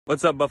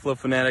What's up, Buffalo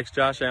Fanatics?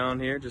 Josh Allen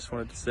here. Just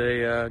wanted to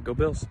say, go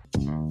Bills.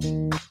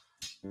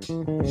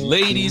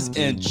 Ladies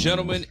and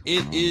gentlemen,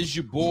 it is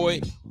your boy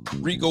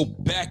Rico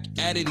back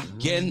at it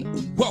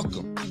again.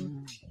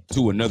 Welcome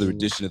to another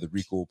edition of the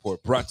Rico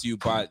Report, brought to you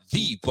by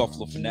the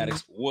Buffalo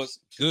Fanatics. What's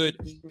good,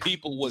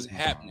 people? What's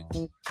happening?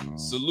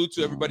 Salute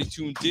to everybody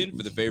tuned in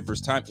for the very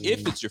first time.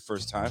 If it's your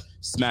first time,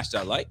 smash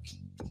that like.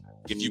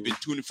 If you've been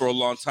tuning for a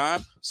long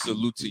time,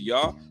 salute to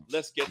y'all.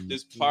 Let's get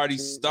this party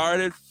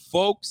started,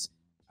 folks.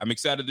 I'm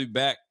excited to be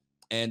back,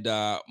 and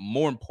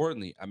more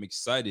importantly, I'm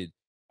excited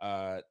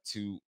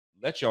to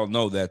let y'all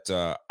know that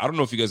I don't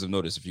know if you guys have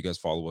noticed, if you guys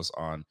follow us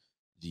on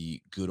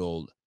the good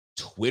old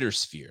Twitter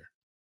sphere,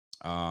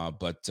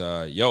 but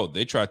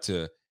they tried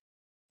to,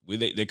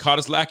 they caught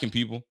us lacking,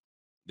 people.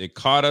 They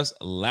caught us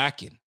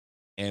lacking,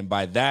 and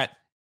by that,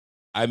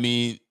 I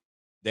mean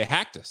they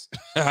hacked us.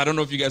 I don't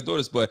know if you guys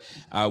noticed, but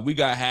we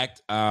got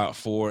hacked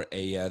for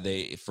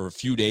a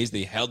few days.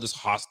 They held us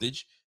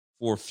hostage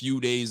for a few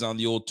days on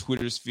the old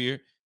Twitter sphere.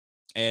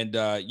 And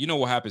you know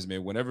what happens,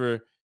 man? Whenever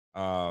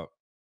an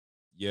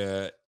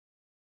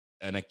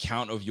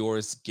account of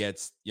yours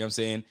gets, you know what I'm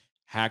saying,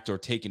 hacked or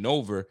taken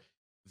over,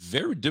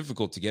 very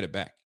difficult to get it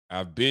back.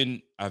 I've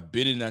been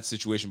in that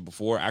situation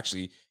before.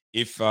 Actually,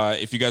 if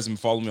you guys have been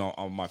following me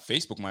on my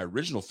Facebook, my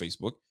original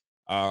Facebook,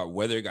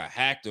 whether it got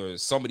hacked or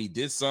somebody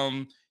did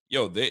something,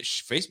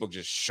 Facebook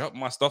just shut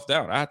my stuff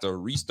down. I had to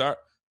restart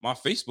my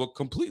Facebook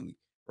completely,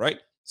 right?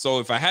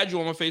 So if I had you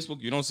on my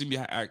Facebook, you don't see me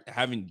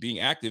being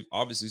active.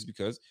 Obviously, it's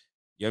because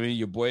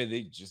your boy,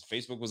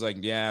 Facebook was like,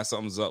 yeah,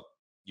 something's up.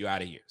 You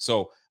out of here.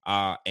 So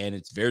and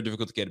it's very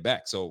difficult to get it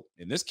back. So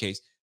in this case,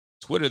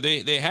 Twitter,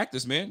 they hacked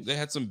us, man. They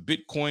had some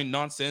Bitcoin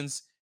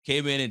nonsense,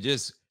 came in and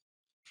just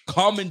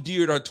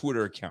commandeered our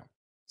Twitter account.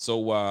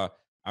 So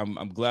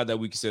I'm glad that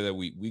we can say that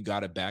we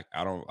got it back.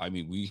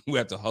 We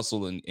have to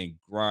hustle and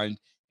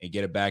grind and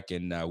get it back,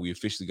 and we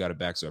officially got it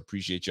back. So I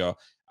appreciate y'all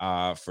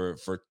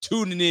for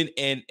tuning in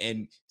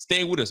and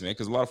staying with us, man.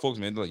 Because a lot of folks,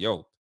 man, they're like,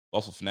 yo,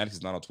 Buffalo Fanatics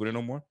is not on Twitter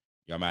no more.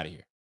 Yeah, I'm out of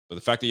here. But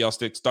the fact that y'all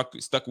stuck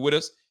with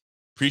us,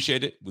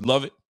 appreciate it. We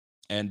love it.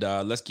 And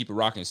let's keep it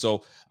rocking.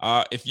 So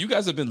if you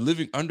guys have been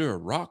living under a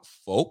rock,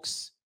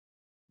 folks,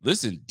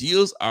 listen,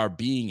 deals are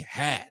being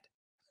had.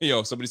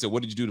 Somebody said,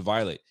 what did you do to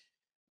violate?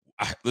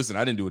 I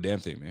didn't do a damn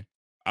thing, man.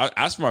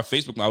 As for my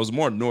Facebook, I was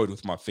more annoyed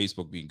with my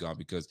Facebook being gone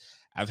because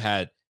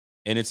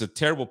and it's a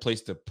terrible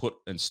place to put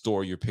and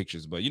store your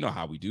pictures, but you know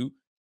how we do.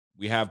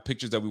 We have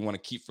pictures that we want to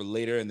keep for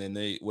later, and then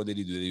they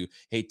do,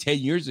 hey, 10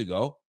 years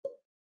ago,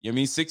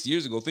 6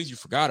 years ago, things you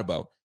forgot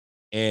about,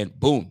 and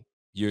boom,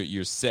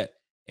 you're set.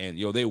 And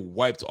they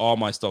wiped all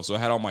my stuff. So I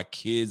had all my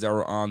kids that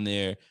were on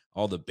there,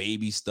 all the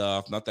baby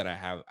stuff. Not that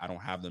I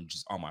don't have them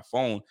just on my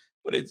phone,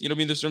 but it's,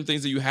 there's certain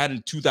things that you had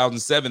in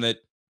 2007 that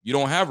you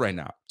don't have right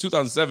now.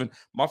 2007,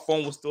 my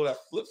phone was still that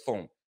flip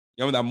phone.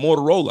 That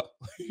Motorola.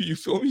 You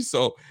feel me?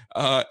 So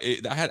I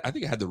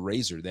think I had the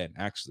Razor then,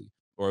 actually,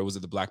 or was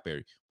it the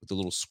BlackBerry with the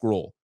little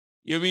scroll?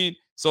 You know what I mean?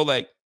 So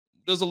like,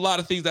 there's a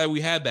lot of things that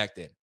we had back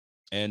then,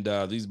 and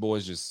these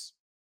boys just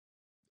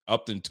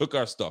upped and took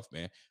our stuff,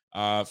 man.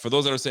 For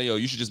those that are saying, yo,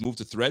 you should just move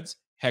to Threads.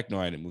 Heck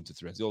no, I didn't move to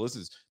Threads.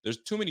 There's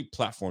too many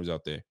platforms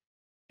out there,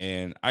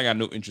 and I got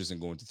no interest in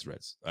going to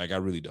Threads. Like, I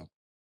really don't.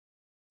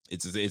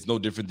 It's no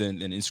different than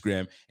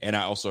Instagram. And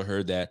I also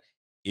heard that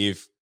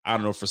if, I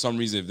don't know, for some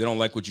reason, if they don't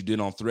like what you did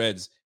on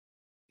Threads,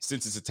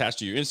 since it's attached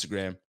to your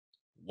Instagram,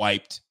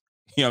 wiped.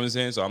 You know what I'm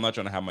saying? So I'm not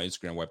trying to have my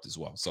Instagram wiped as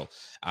well. So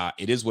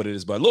it is what it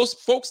is. But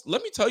folks,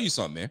 let me tell you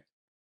something, man.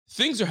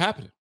 Things are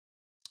happening.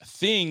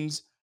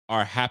 Things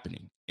are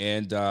happening.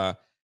 And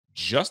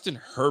Justin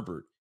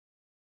Herbert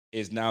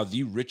is now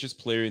the richest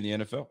player in the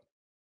NFL.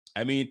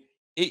 I mean,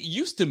 it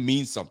used to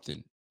mean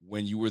something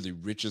when you were the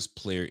richest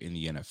player in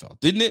the NFL,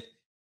 didn't it?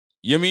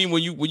 You know what I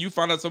mean? When you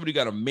find out somebody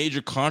got a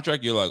major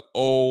contract, you're like,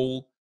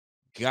 oh,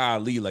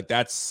 golly, like,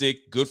 that's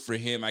sick. Good for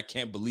him. I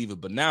can't believe it.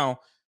 But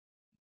now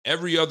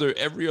every other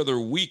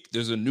week,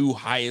 there's a new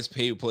highest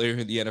paid player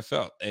in the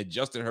NFL. And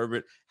Justin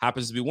Herbert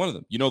happens to be one of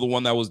them. You know, the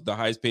one that was the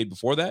highest paid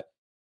before that?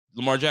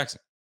 Lamar Jackson.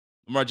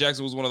 Lamar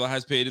Jackson was one of the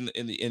highest paid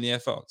in the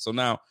NFL. So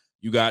now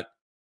you got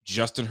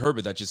Justin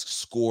Herbert that just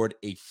scored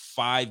a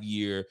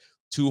 5-year,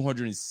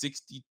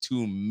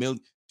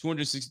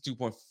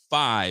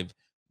 $262.5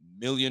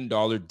 million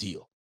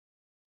deal.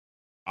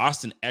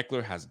 Austin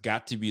Eckler has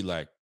got to be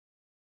like,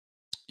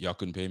 y'all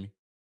couldn't pay me.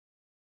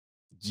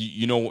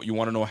 You know what? You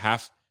want to know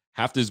half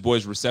this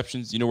boy's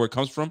receptions? You know where it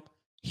comes from?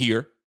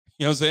 Here.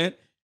 You know what I'm saying?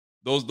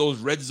 Those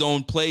red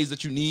zone plays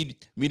that you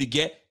need me to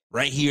get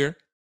right here.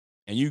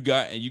 And you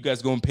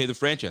guys go and pay the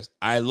franchise.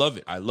 I love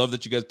it. I love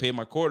that you guys pay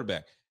my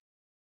quarterback.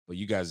 But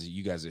you guys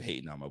are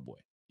hating on my boy.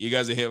 You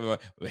guys are hating.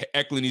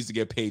 Eckler needs to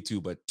get paid too.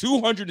 But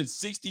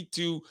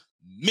 $262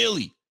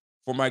 million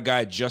for my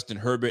guy Justin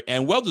Herbert,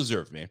 and well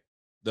deserved, man.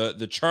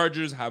 The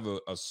Chargers have a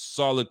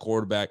solid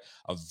quarterback,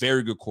 a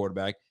very good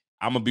quarterback.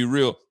 I'm gonna be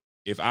real.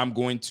 If I'm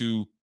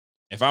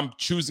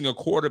choosing a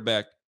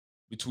quarterback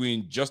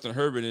between Justin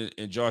Herbert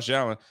and Josh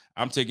Allen,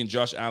 I'm taking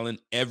Josh Allen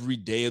every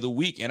day of the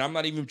week. And I'm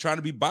not even trying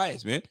to be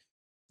biased, man.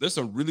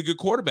 really good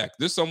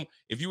quarterbacks.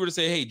 If you were to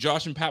say, hey,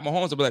 Josh and Pat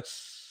Mahomes, I'd be like,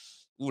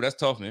 ooh, that's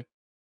tough, man.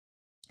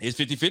 It's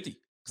 50-50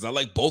 because I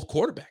like both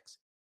quarterbacks.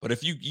 But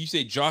if you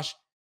say Josh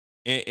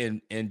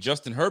and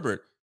Justin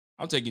Herbert,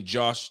 I'm taking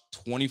Josh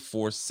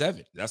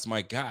 24/7. That's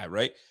my guy,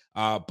 right?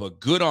 But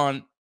good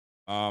on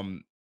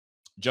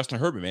Justin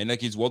Herbert, man.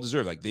 Like, he's well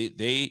deserved. Like,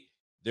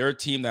 they're a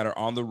team that are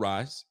on the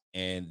rise,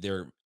 and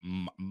they're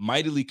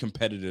mightily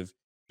competitive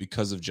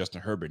because of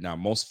Justin Herbert. Now,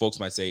 most folks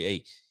might say,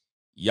 hey,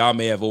 y'all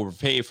may have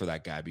overpaid for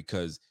that guy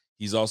because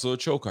he's also a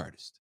choke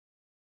artist.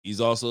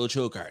 He's also a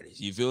choke artist.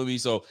 You feel me?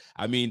 So,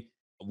 I mean,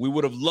 we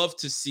would have loved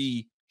to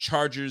see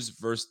Chargers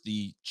versus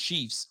the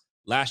Chiefs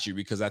last year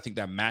because I think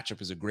that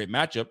matchup is a great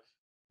matchup.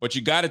 But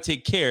you got to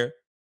take care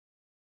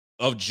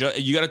of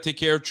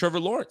Trevor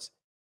Lawrence,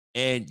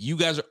 and you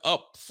guys are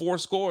up 4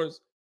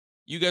 scores.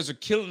 You guys are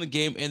killing the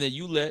game, and then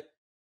you let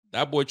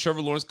that boy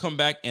Trevor Lawrence come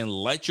back and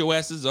light your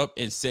asses up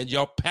and send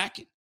y'all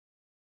packing.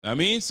 I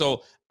mean,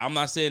 so I'm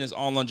not saying it's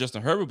all on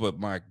Justin Herbert, but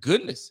my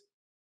goodness,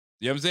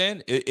 you know what I'm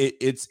saying?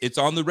 It's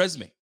on the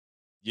resume.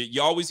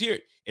 You always hear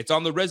it. It's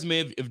on the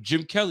resume of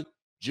Jim Kelly.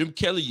 Jim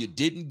Kelly, you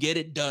didn't get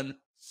it done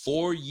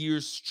 4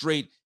 years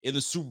straight in the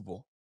Super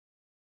Bowl.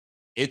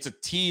 It's a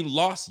team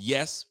loss,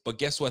 yes, but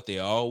guess what? They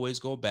always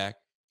go back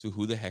to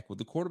who the heck would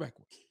the quarterback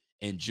was.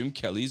 And Jim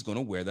Kelly is going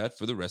to wear that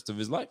for the rest of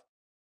his life.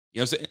 You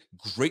know what I'm saying?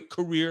 Great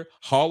career,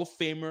 Hall of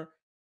Famer.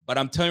 But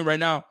I'm telling you right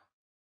now,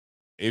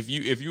 if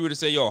you were to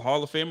say, yo,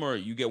 Hall of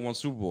Famer, you get 1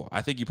 Super Bowl,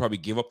 I think you probably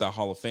give up that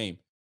Hall of Fame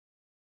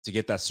to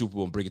get that Super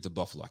Bowl and bring it to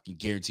Buffalo. I can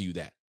guarantee you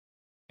that.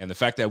 And the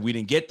fact that we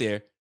didn't get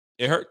there,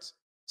 it hurts.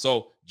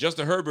 So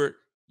Justin Herbert,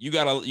 you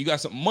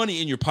got some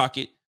money in your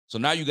pocket. So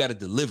now you got to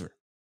deliver.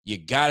 You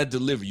got to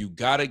deliver. You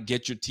got to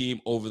get your team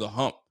over the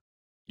hump.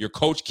 Your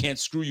coach can't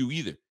screw you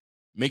either,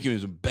 making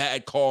some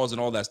bad calls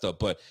and all that stuff.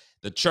 But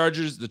the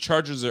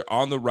Chargers are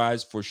on the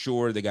rise for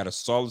sure. They got a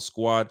solid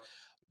squad.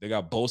 They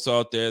got Bosa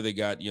out there. They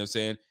got, you know what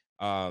I'm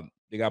saying?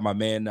 They got my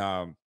man,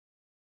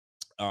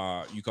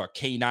 you got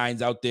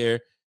K9s out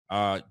there.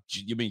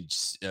 You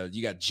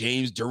got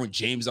Derwin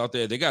James out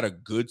there. They got a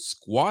good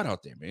squad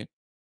out there, man.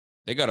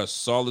 They got a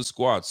solid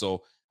squad.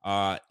 So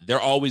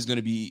they're always going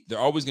to be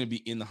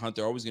in the hunt.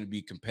 They're always going to be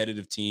a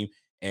competitive team.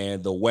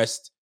 And the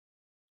West,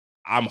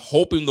 I'm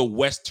hoping the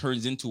West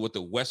turns into what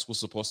the West was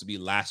supposed to be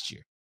last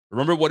year.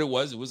 Remember what it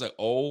was? It was like,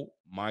 oh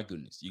my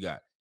goodness. You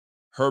got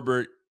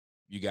Herbert,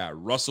 you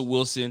got Russell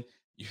Wilson,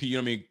 you know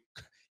what I mean?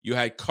 You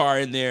had Carr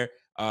in there,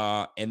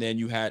 and then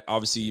you had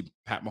obviously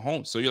Pat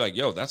Mahomes. So you're like,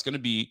 yo, that's gonna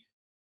be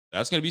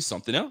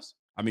something else.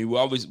 I mean, we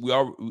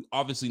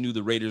obviously knew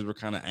the Raiders were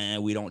kind of,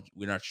 we're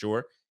not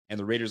sure, and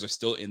the Raiders are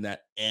still in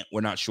that,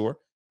 we're not sure.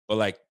 But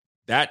like,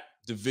 that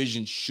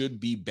division should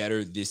be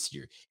better this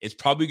year. It's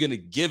probably going to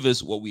give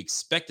us what we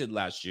expected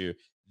last year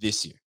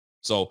this year.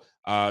 So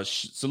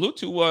salute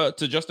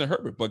to Justin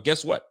Herbert. But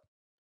guess what?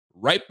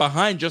 Right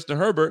behind Justin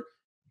Herbert,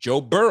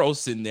 Joe Burrow's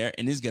sitting there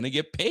and he's going to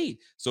get paid.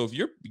 So if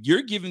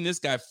you're giving this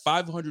guy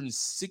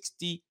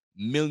 $560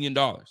 million,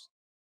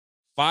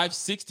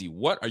 560,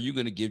 what are you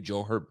going to give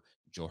Joe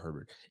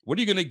Herbert? What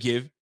are you going to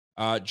give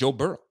Joe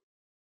Burrow?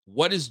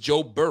 What is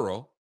Joe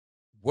Burrow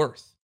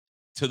worth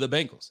to the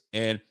Bengals?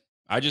 And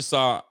I just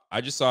saw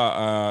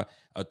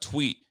a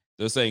tweet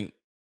that was saying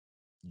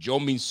Joe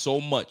means so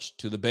much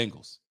to the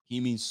Bengals. He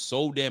means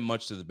so damn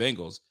much to the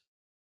Bengals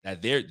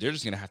that they're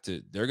just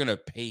they're gonna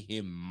pay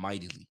him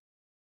mightily,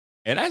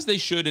 and as they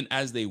should and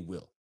as they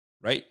will,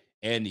 right?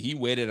 And he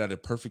waited at a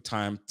perfect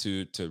time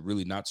to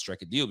really not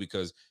strike a deal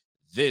because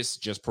this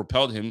just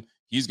propelled him.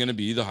 He's going to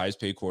be the highest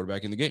paid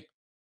quarterback in the game,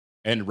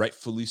 and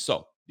rightfully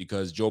so,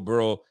 because Joe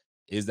Burrow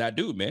is that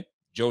dude, man.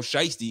 Joe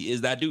Shiesty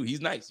is that dude.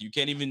 He's nice. You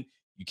can't even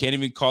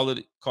call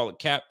it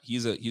cap.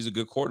 He's a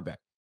good quarterback.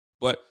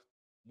 But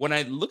when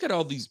I look at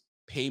all these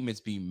payments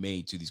being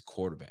made to these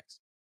quarterbacks,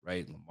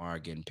 right? Lamar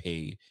getting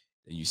paid,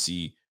 and you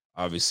see,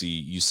 obviously,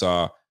 you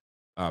saw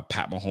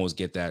Pat Mahomes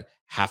get that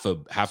half a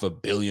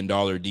 $1 billion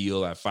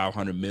deal at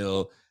 500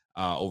 mil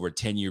over a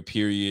 10-year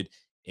period,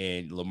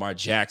 and Lamar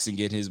Jackson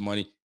get his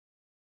money.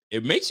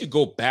 It makes you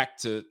go back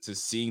to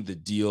seeing the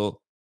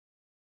deal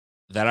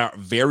that our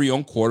very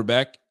own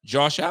quarterback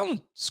Josh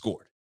Allen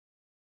scored.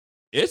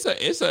 It's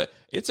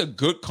a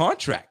good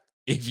contract.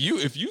 If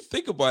you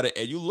think about it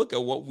and you look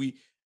at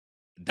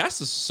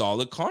that's a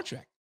solid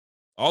contract.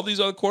 All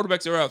these other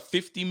quarterbacks are at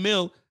 50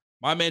 mil.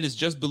 My man is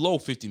just below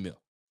 50 mil.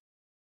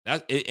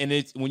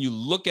 It's when you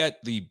look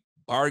at the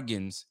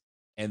bargains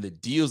and the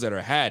deals that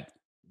are had,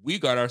 we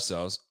got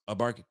ourselves a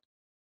bargain.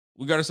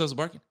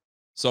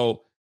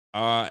 So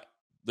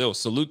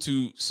salute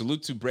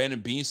to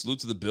Brandon Bean, salute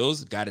to the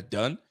Bills, got it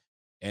done.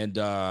 And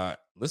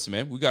listen,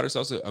 man, we got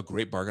ourselves a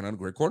great bargain on a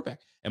great quarterback.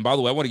 And by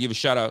the way, I want to give a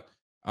shout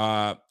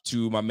out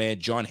to my man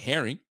John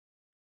Herring,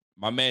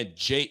 my man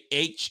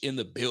JH in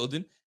the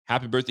building.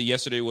 Happy birthday.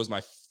 Yesterday was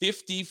my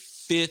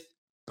 55th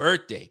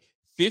birthday.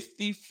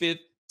 55th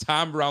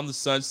time around the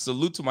sun.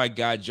 Salute to my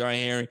guy, John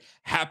Herring.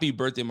 Happy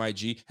birthday, my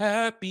G.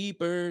 Happy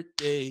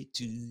birthday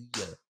to you.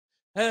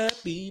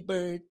 Happy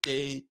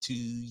birthday to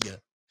you.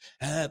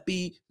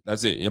 Happy.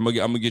 That's it. I'm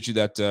gonna get you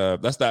that.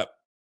 That's that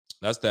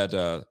That's that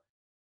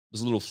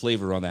there's a little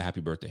flavor on that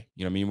happy birthday.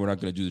 You know what I mean? We're not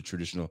gonna do the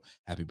traditional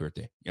happy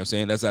birthday. You know what I'm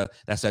saying? You know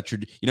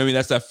what I mean?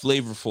 That's that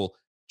flavorful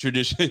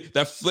tradition,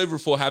 that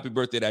flavorful happy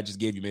birthday that I just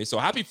gave you, man. So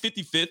happy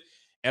 55th.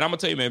 And I'm gonna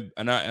tell you, man,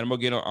 and I'm gonna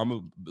get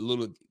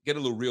a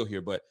little real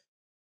here, but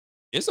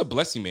it's a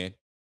blessing, man.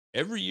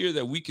 Every year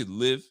that we could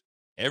live,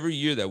 every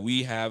year that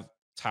we have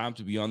time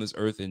to be on this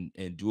earth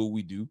and do what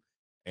we do,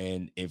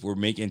 and if we're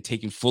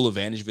taking full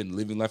advantage of it and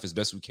living life as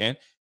best we can,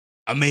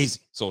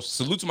 amazing. So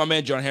salute to my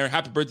man John Herron.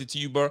 Happy birthday to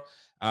you, bro.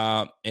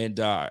 And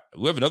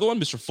we have another one,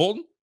 Mr.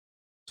 Fulton,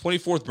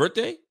 24th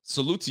birthday.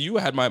 Salute to you.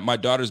 I had my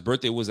daughter's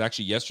birthday was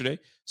actually yesterday.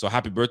 So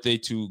happy birthday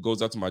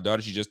goes out to my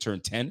daughter. She just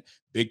turned 10,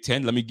 big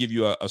 10. Let me give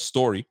you a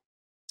story.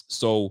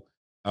 So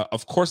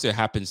of course it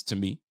happens to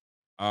me.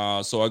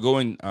 So I go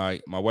in,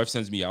 my wife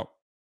sends me out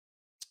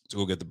to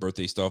go get the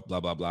birthday stuff,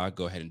 blah, blah, blah.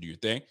 Go ahead and do your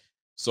thing.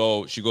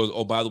 So she goes,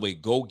 oh, by the way,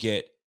 go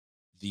get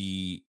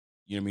the,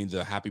 you know what I mean,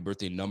 the happy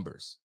birthday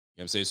numbers.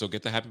 You know what I'm saying? So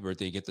get the happy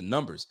birthday, get the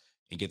numbers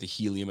and get the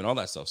helium and all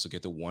that stuff. So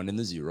get the 1 and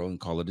the 0 and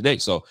call it a day.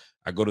 So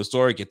I go to the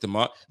store, get them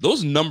up.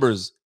 Those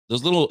numbers,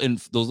 those little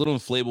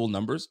inflatable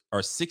numbers are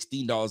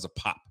 $16 a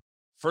pop.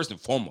 First and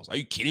foremost. Are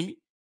you kidding me?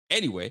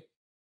 Anyway,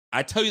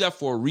 I tell you that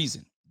for a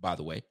reason, by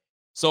the way.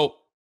 So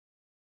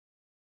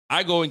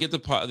I go and get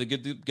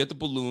the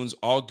balloons,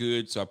 all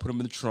good. So I put them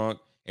in the trunk.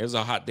 It was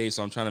a hot day,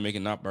 so I'm trying to make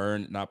it not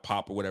burn, not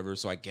pop or whatever.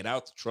 So I get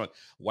out the trunk.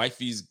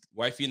 Wifey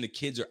and the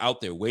kids are out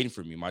there waiting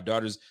for me.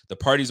 The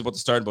party's about to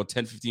start in about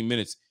 10, 15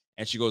 minutes.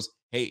 And she goes,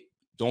 hey,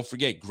 don't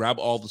forget, grab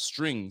all the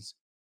strings.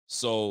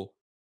 So,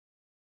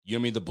 you know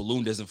what I mean? The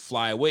balloon doesn't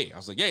fly away. I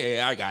was like,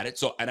 yeah, I got it.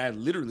 So, and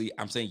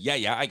I'm saying,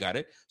 yeah, I got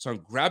it. So I'm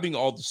grabbing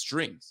all the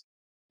strings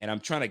and I'm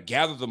trying to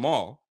gather them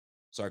all.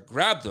 So I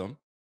grab them.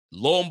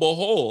 Lo and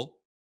behold,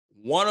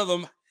 one of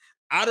them,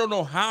 I don't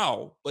know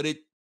how, but it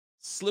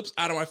slips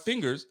out of my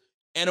fingers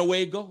and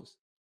away it goes.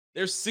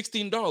 There's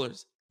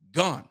 $16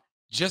 gone,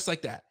 just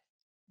like that.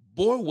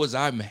 Boy, was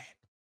I mad.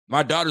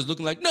 My daughter's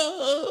looking like,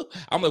 no.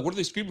 I'm like, what are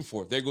they screaming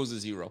for? There goes the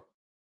 0.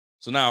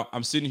 So now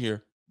I'm sitting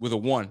here with a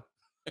 1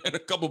 and a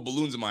couple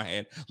balloons in my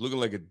hand, looking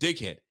like a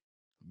dickhead.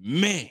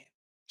 Man,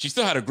 she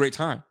still had a great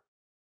time.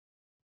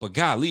 But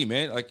golly,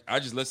 man, like I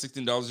just let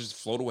 $16 just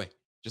float away,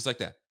 just like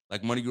that,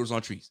 like money grows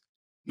on trees.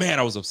 Man,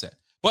 I was upset.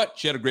 But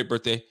she had a great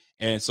birthday,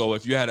 and so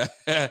if you had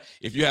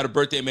a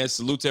birthday, man,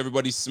 salute to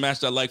everybody. Smash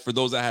that like for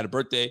those that had a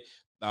birthday.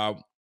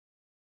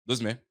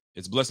 Listen, man,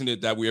 it's a blessing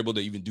that we're able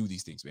to even do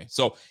these things, man.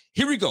 So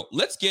here we go.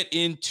 Let's get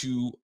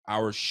into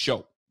our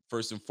show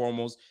first and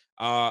foremost.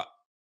 Nyheim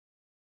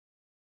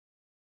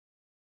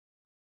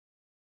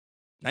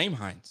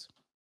Hines.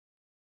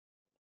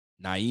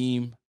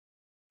 Nyheim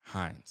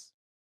Hines.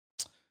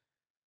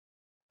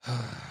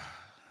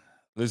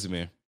 Listen,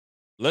 man.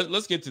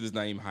 Let's get to this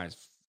Nyheim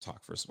Hines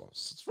talk first of all.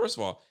 First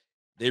of all,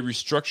 they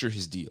restructure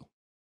his deal.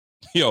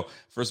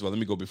 First of all, let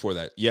me go before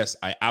that. Yes,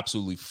 I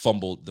absolutely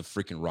fumbled the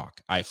freaking rock.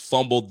 I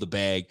fumbled the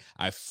bag.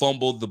 I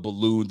fumbled the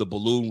balloon. The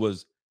balloon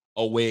was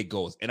away it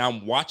goes. And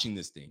I'm watching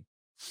this thing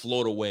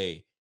float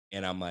away.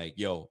 And I'm like,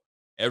 yo,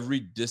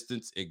 every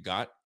distance it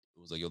got, it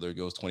was like, yo, there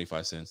goes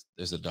 25 cents.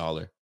 There's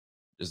 $1.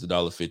 There's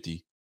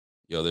 $1.50.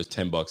 Yo, there's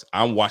 $10.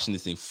 I'm watching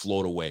this thing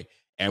float away.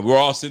 And we're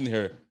all sitting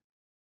here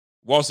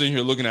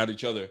looking at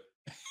each other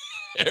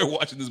and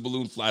watching this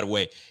balloon fly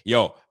away.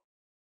 Yo,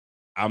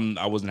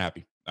 I wasn't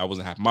happy. I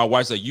wasn't happy. My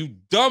wife's like, you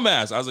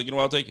dumbass. I was like, you know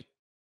what? I'll take it.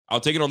 I'll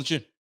take it on the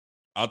chin.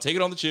 I'll take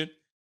it on the chin.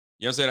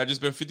 You know what I'm saying? I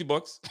just spent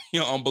 $50,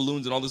 on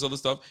balloons and all this other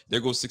stuff. There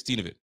goes 16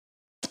 of it.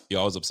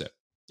 I was upset.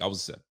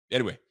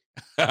 Anyway,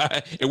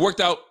 it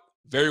worked out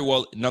very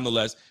well.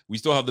 Nonetheless, we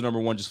still have the number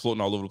 1 just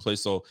floating all over the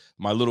place. So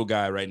my little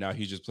guy right now,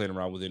 he's just playing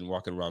around with it and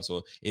walking around.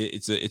 So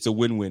it's a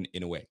win-win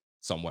in a way,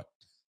 somewhat.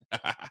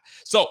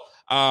 So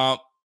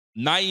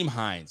Nyheim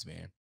Hines,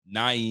 man.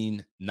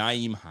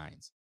 Nyheim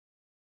Hines.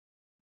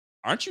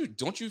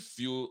 Don't you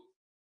feel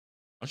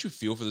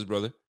for this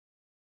brother?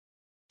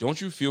 Don't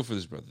you feel for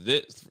this brother?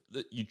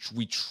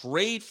 We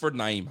trade for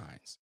Nyheim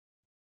Hines.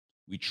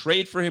 We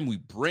trade for him. We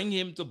bring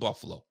him to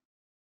Buffalo.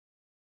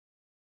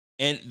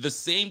 And the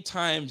same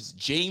times,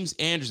 James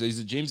Anderson, is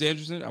it James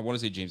Anderson? I want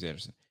to say James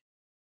Anderson.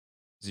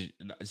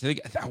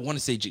 I want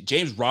to say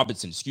James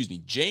Robinson, excuse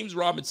me. James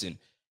Robinson,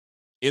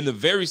 in the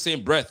very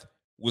same breath,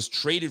 was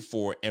traded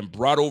for and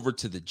brought over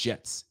to the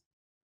Jets.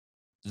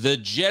 The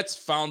Jets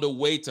found a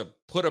way to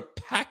put a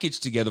package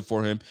together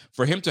for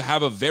him to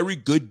have a very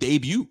good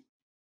debut.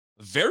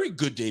 Very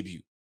good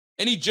debut.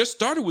 And he just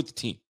started with the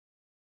team.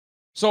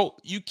 So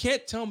you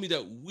can't tell me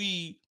that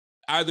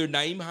either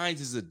Nyheim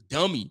Hines is a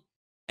dummy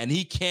and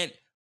he can't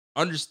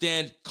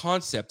understand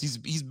concept.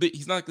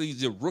 He's not like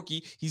he's a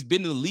rookie. He's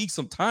been in the league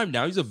some time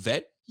now. He's a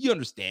vet. He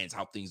understands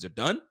how things are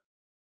done.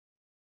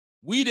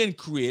 We didn't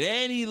create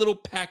any little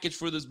package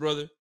for this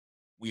brother.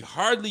 We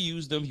hardly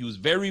used him. He was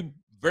very,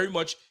 very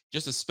much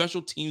just a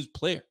special teams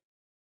player.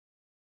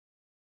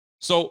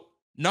 So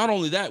not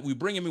only that, we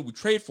bring him in, we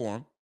trade for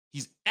him.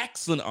 He's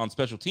excellent on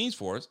special teams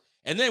for us.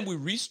 And then we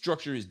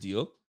restructure his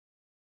deal,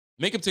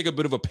 make him take a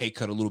bit of a pay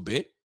cut a little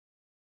bit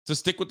to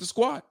stick with the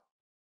squad.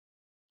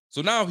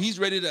 So now he's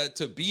ready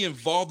to be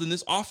involved in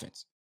this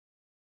offense.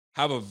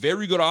 Have a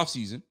very good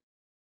offseason,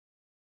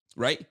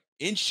 right?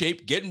 In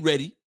shape, getting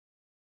ready.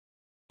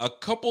 A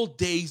couple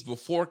days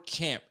before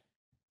camp,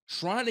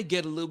 trying to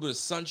get a little bit of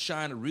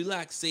sunshine, a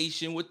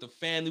relaxation with the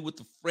family, with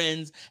the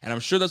friends. And I'm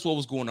sure that's what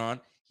was going on.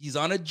 He's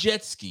on a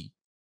jet ski,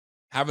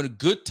 having a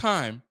good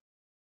time.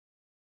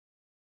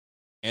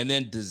 And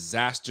then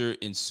disaster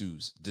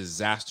ensues.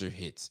 Disaster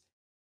hits.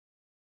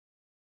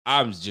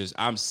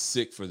 I'm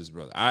sick for this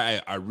brother.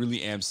 I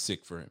really am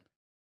sick for him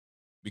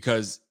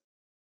because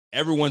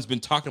everyone's been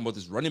talking about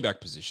this running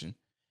back position.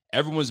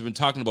 Everyone's been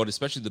talking about,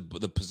 especially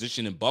the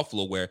position in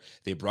Buffalo where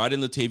they brought in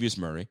Latavius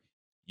Murray.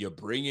 You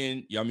bring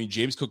in,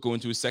 James Cook going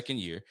to his second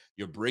year.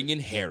 You're bringing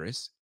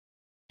Harris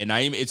and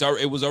Nyheim.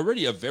 It was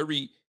already a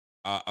very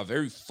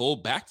full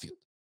backfield.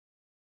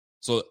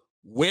 So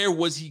where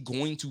was he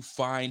going to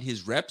find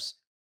his reps?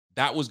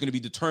 That was going to be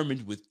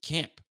determined with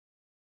camp.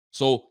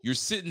 So you're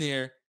sitting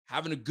there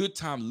having a good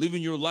time,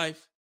 living your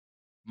life,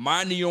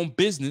 minding your own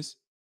business,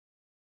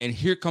 and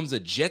here comes a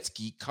jet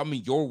ski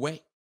coming your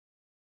way.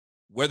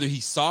 Whether he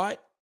saw it,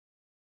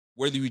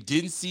 whether he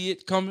didn't see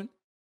it coming,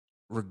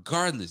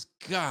 regardless,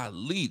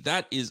 golly,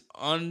 that is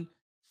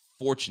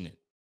unfortunate.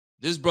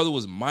 This brother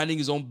was minding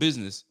his own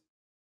business,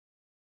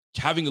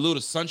 having a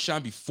little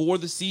sunshine before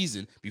the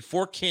season,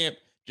 before camp,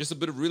 just a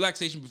bit of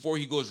relaxation before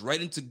he goes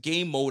right into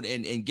game mode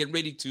and get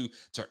ready to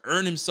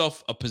earn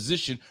himself a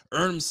position,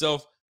 earn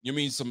himself,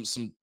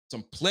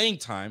 some playing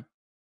time.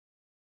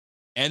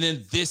 And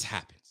then this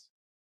happens.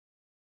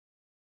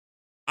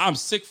 I'm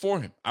sick for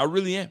him. I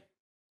really am.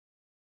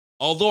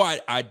 Although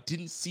I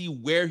didn't see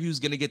where he was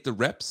going to get the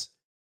reps,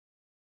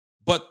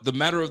 but the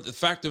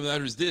fact of the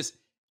matter is this: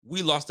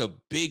 we lost a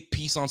big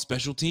piece on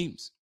special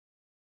teams.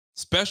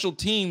 Special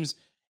teams,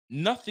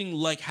 nothing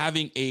like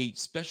having a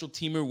special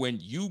teamer when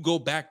you go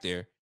back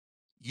there,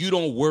 you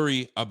don't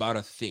worry about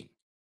a thing.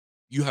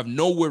 You have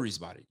no worries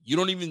about it. You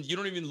don't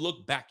even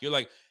look back. You're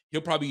like,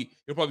 he'll probably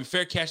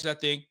fair catch that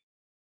thing,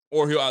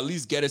 or he'll at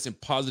least get us in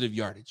positive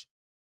yardage.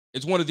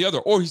 It's one or the other,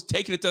 or he's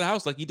taking it to the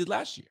house like he did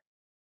last year.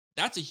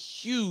 That's a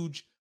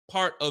huge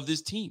part of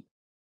this team.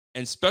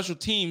 And special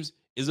teams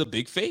is a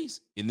big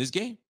phase in this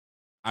game.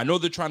 I know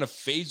they're trying to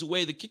phase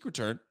away the kick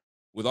return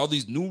with all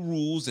these new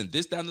rules and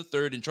this, down the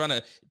third, and trying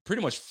to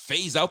pretty much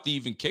phase out the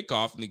even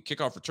kickoff and the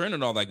kickoff return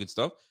and all that good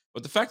stuff.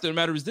 But the fact of the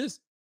matter is this: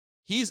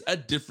 he's a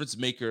difference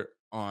maker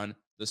on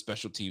the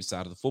special teams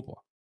side of the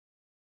football.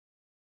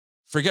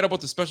 Forget about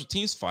the special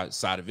teams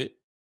side of it.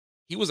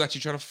 He was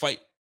actually trying to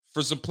fight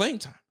for some playing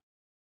time,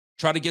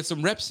 try to get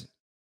some reps in,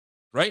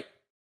 right?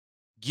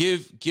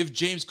 Give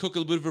James Cook a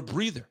little bit of a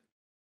breather.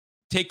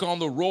 Take on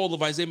the role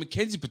of Isaiah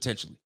McKenzie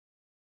potentially.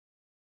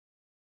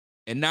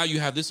 And now you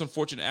have this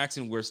unfortunate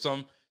accident where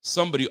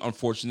somebody,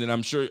 unfortunate,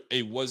 I'm sure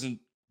it wasn't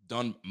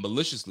done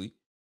maliciously,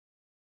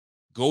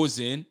 goes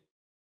in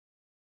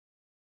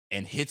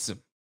and hits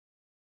him.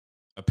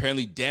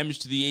 Apparently damage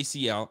to the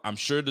ACL. I'm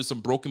sure there's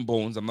some broken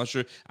bones. I'm not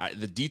sure.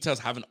 The details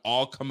haven't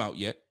all come out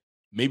yet.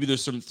 Maybe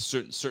there's some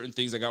certain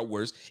things that got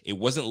worse. It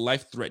wasn't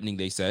life-threatening,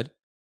 they said.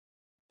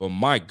 But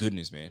my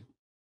goodness, man.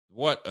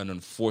 What an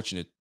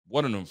unfortunate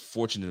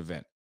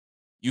event.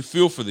 You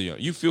feel for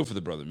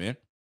the brother, man.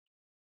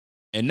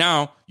 And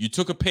now you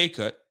took a pay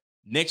cut.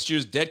 Next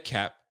year's dead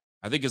cap,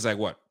 I think it's like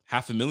what,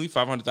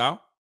 $500,000,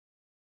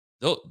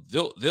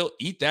 $500,000. They'll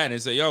eat that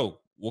and say, "Yo,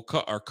 we'll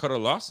cut our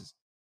losses."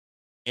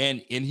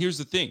 And here's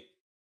the thing: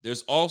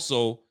 there's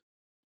also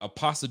a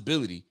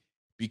possibility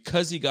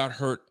because he got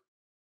hurt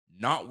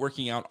not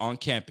working out on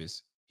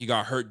campus. He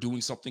got hurt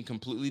doing something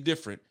completely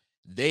different.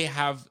 They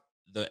have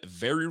the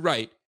very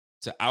right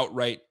to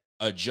outright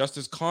adjust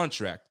his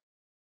contract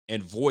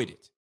and void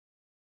it.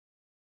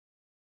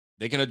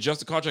 They can adjust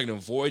the contract and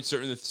avoid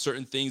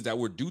certain things that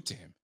were due to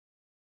him.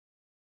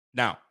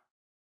 Now,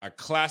 a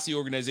classy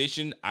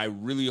organization, I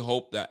really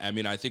hope that,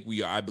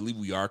 I believe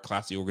we are a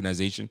classy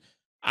organization.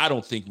 I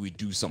don't think we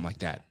do something like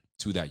that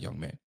to that young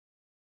man.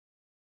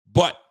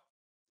 But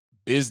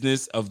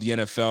business of the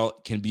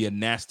NFL can be a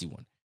nasty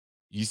one.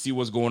 You see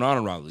what's going on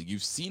around the league.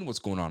 You've seen what's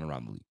going on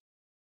around the league.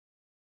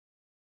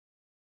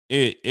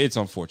 It's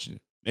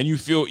unfortunate. And you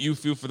feel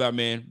for that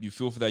man. You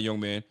feel for that young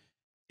man.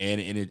 And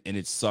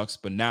it sucks.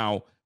 But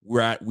now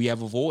we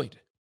have a void.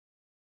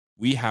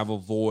 We have a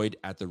void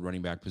at the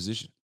running back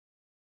position.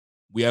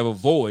 We have a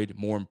void,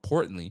 more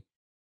importantly,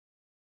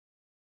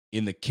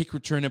 in the kick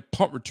return and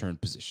punt return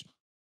position.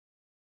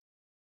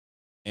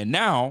 And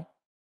now,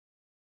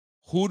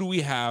 who do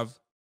we have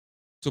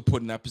to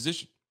put in that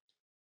position?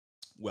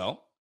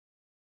 Well,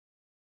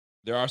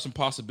 there are some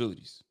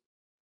possibilities.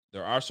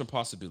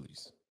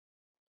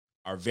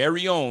 Our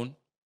very own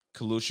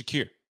Khalil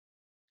Shakir.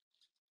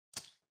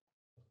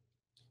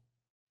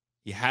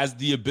 He has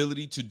the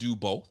ability to do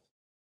both.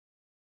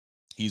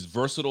 He's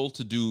versatile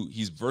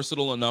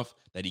enough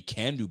that he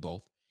can do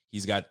both.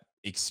 He's got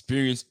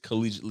experience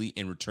collegiately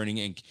in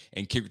returning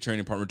and kick return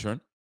and punt return.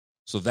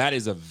 So that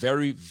is a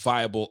very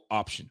viable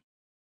option.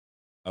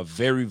 A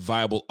very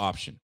viable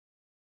option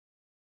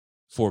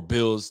for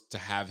Bills to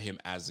have him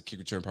as a kick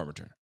return punt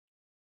returner.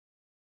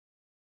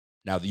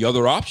 Now, the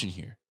other option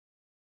here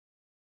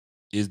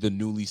is the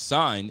newly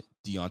signed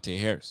Deontay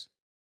Harris.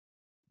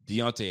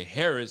 Deontay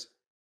Harris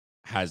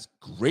has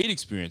great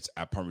experience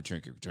at punt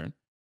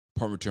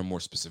return more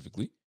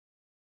specifically,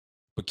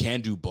 but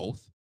can do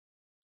both.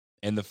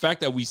 And the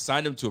fact that we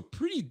signed him to a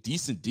pretty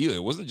decent deal,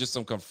 it wasn't just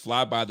some kind of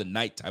fly by the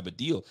night type of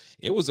deal.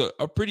 It was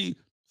a pretty,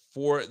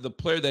 for the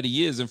player that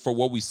he is and for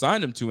what we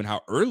signed him to and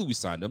how early we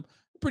signed him,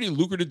 a pretty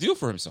lucrative deal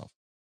for himself.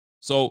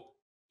 So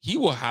he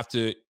will have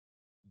to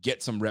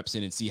get some reps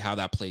in and see how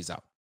that plays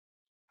out.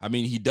 I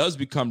mean, he does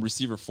become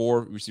receiver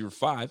 4, receiver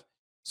 5.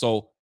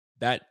 So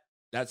that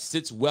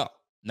sits well.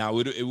 Now,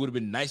 it would have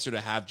been nicer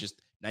to have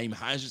just Nyheim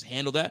Hines just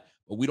handle that,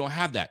 but we don't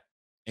have that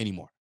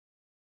anymore.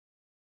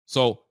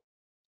 So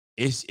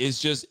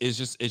it's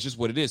just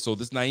what it is. So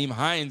this Nyheim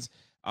Hines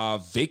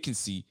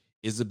vacancy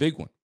is a big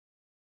one.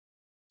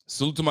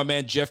 Salute to my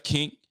man Jeff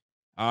King.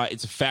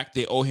 It's a fact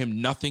they owe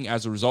him nothing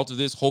as a result of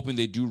this, hoping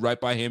they do right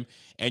by him.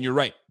 And you're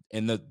right.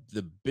 And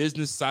the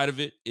business side of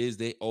it is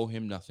they owe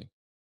him nothing.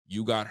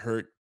 You got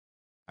hurt.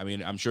 I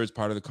mean, I'm sure it's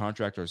part of the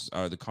contract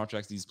or the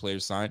contracts these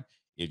players sign.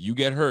 If you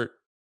get hurt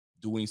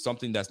doing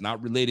something that's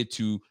not related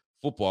to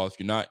football, if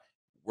you're not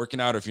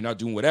working out or if you're not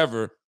doing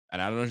whatever,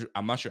 and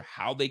I'm not sure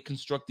how they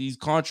construct these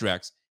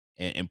contracts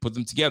and put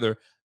them together,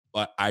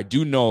 but I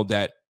do know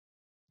that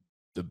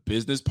the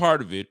business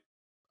part of it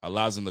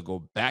allows them to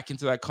go back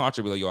into that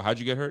contract, be like, yo, how'd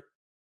you get hurt?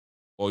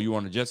 Oh, you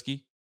on a jet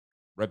ski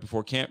right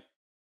before camp?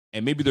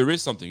 And maybe there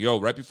is something. Yo,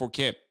 right before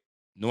camp,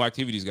 no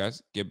activities,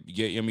 guys. Get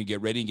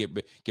ready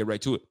and get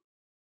right to it.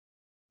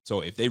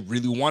 So if they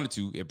really wanted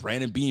to, if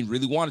Brandon Beane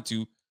really wanted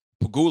to,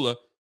 Pagula,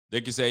 they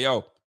could say,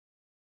 yo,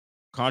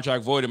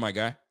 contract voided, my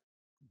guy.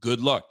 Good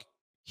luck.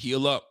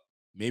 Heal up.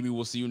 Maybe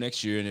we'll see you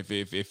next year. And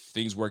if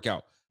things work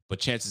out. But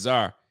chances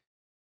are,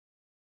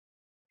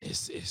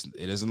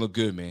 it doesn't look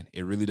good, man.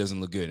 It really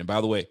doesn't look good. And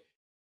by the way,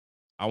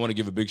 I want to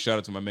give a big shout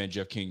out to my man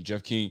Jeff King.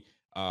 Jeff King,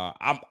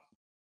 I'm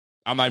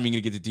not even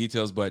gonna get the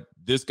details, but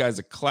this guy's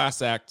a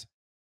class act.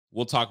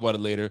 We'll talk about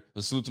it later.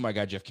 But salute to my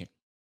guy Jeff King.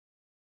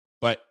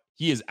 But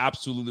he is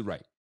absolutely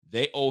right.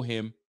 They owe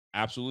him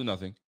absolutely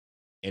nothing.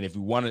 And if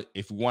we want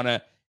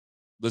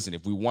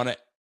to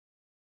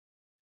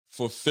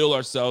fulfill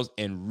ourselves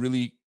and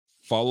really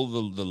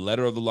follow the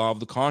letter of the law of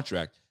the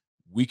contract,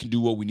 we can do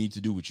what we need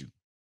to do with you.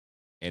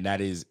 And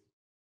that is,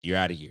 you're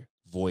out of here.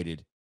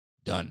 Voided.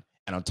 Done.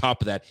 And on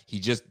top of that, he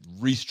just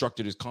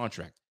restructured his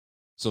contract.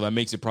 So that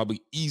makes it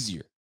probably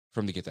easier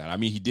for him to get that. I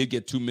mean, he did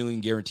get $2 million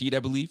guaranteed, I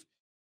believe.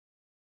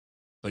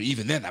 But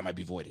even then, that might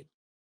be voided.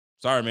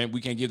 Sorry, man,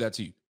 we can't give that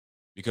to you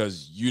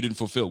because you didn't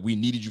fulfill. We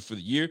needed you for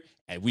the year,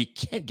 and we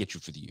can't get you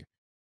for the year.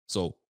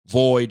 So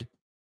void.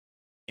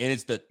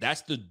 And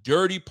that's the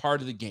dirty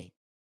part of the game.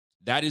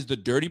 That is the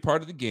dirty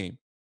part of the game,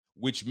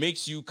 which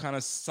makes you kind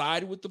of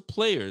side with the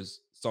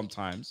players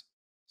sometimes,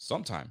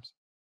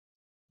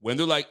 when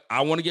they're like,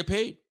 I want to get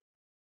paid.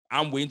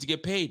 I'm waiting to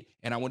get paid,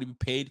 and I want to be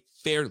paid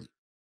fairly.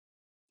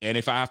 And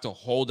if I have to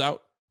hold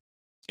out,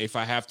 if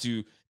I have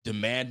to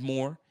demand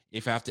more,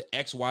 if I have to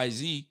X, Y,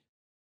 Z,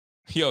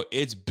 yo,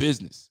 it's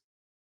business.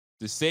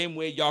 The same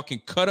way y'all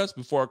can cut us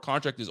before our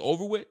contract is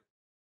over with,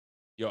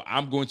 yo,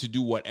 I'm going to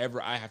do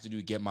whatever I have to do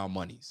to get my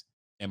monies,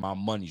 and my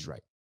money's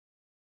right.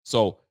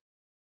 So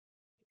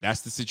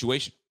that's the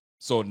situation.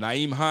 So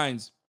Nyheim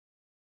Hines,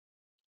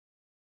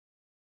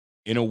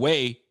 in a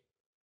way,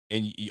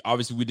 and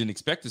obviously we didn't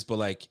expect this, but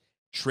like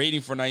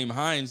trading for Nyheim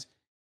Hines,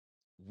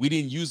 we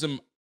didn't use him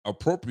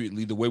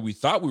appropriately the way we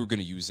thought we were going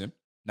to use him.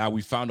 Now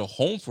we found a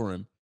home for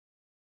him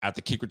at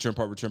the kick return,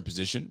 punt return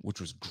position, which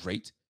was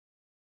great.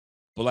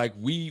 But like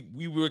we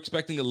were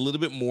expecting a little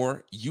bit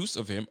more use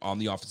of him on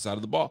the offensive side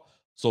of the ball.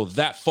 So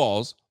that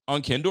falls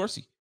on Ken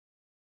Dorsey.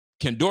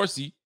 Ken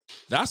Dorsey,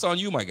 that's on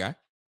you, my guy.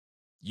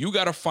 You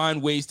got to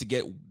find ways to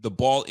get the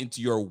ball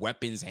into your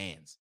weapons'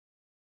 hands.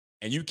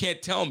 And you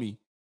can't tell me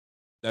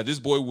that this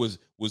boy was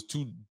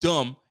too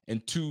dumb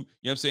and too, you know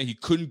what I'm saying, he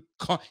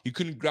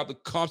couldn't grab the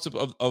concept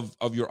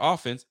of your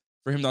offense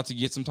for him not to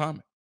get some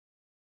time.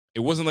 It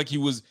wasn't like he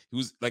was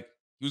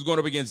going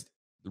up against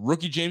the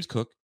rookie James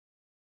Cook,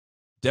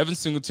 Devin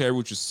Singletary,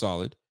 which was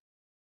solid,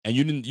 and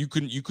you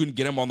couldn't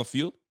get him on the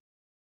field.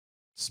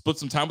 Split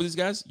some time with these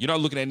guys. You're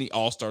not looking at any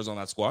all-stars on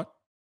that squad.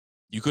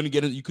 You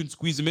couldn't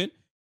squeeze him in.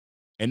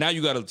 And now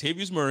you got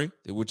Latavius Murray,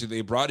 which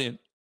they brought in.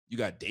 You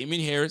got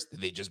Damian Harris that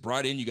they just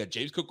brought in. You got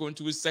James Cook going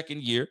to his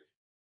second year.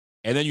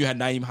 And then you had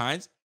Nyheim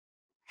Hines.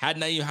 Had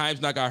Nyheim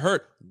Hines not got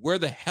hurt, where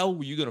the hell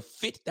were you going to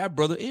fit that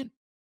brother in?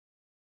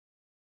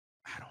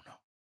 I don't know.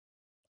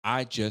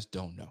 I just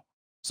don't know.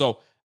 So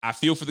I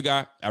feel for the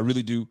guy. I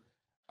really do.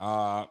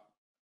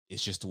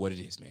 It's just what it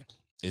is, man.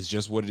 It's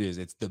just what it is.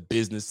 It's the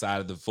business side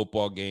of the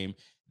football game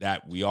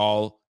that we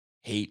all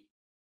hate,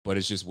 but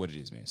it's just what it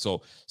is, man.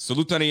 So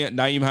salute to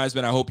Nyheim Hines,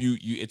 man. I hope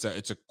it's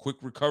a quick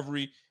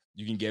recovery.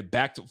 You can get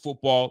back to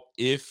football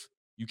if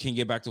you can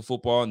get back to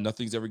football.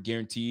 Nothing's ever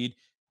guaranteed.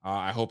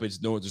 I hope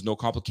there's no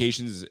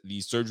complications.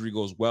 The surgery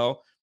goes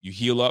well. You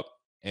heal up,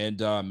 and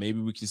maybe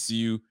we can see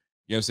you, you know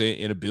what I'm saying,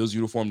 in a Bills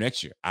uniform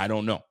next year. I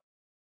don't know.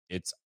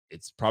 It's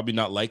probably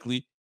not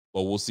likely,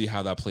 but we'll see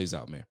how that plays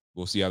out, man.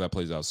 we'll see how that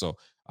plays out. So,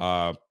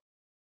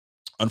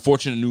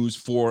 unfortunate news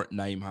for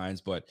Nyheim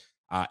Hines, but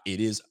it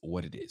is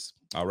what it is.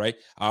 All right,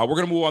 we're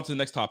gonna move on to the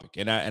next topic,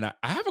 and I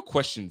have a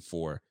question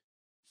for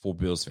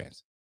Bills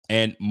fans,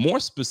 and more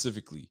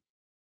specifically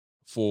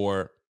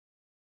for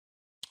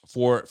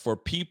for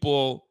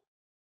people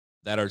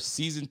that are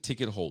season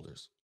ticket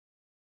holders,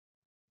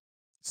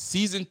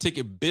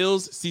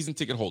 Bills season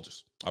ticket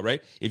holders. All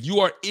right, if you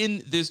are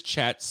in this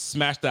chat,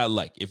 smash that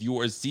like. If you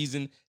are a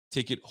season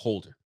ticket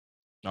holder,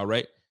 all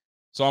right.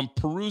 So I'm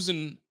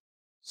perusing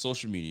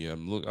social media.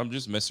 I'm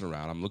just messing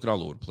around. I'm looking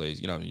all over the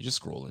place. You're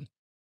just scrolling.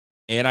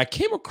 And I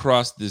came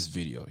across this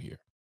video here.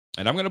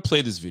 And I'm going to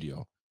play this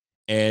video.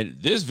 And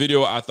this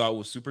video I thought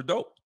was super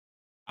dope.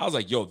 I was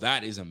like, yo,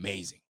 that is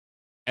amazing.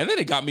 And then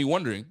it got me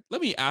wondering,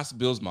 let me ask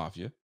Bills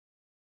Mafia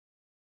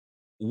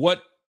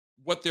what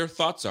their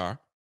thoughts are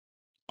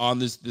on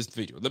this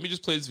video. Let me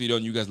just play this video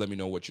and you guys let me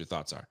know what your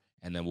thoughts are.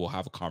 And then we'll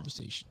have a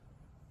conversation.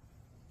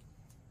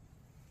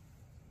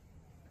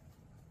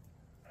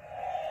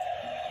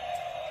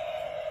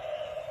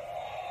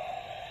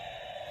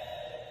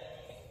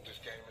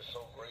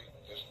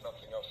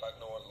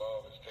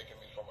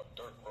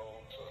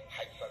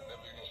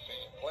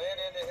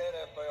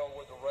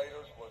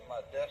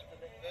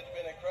 Destiny. It's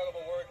been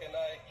incredible work, and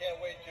I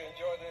can't wait to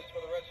enjoy this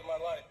for the rest of my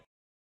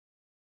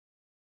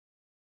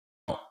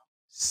life.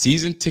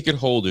 Season ticket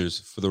holders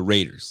for the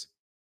Raiders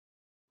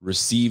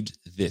received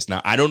this. Now,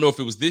 I don't know if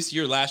it was this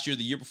year, last year,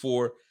 the year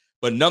before,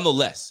 but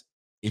nonetheless,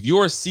 if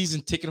you're a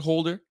season ticket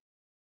holder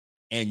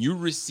and you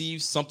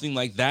receive something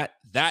like that,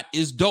 that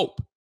is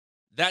dope.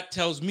 That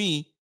tells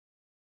me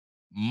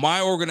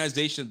my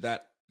organization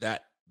that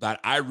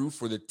I root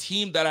for, the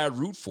team that I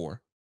root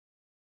for,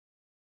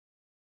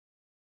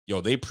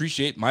 they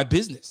appreciate my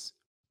business.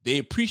 They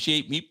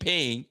appreciate me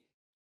paying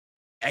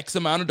X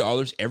amount of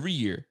dollars every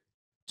year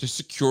to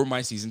secure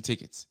my season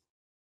tickets.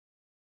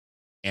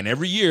 And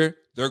every year,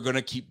 they're going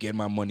to keep getting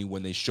my money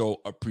when they show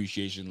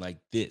appreciation like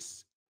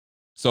this.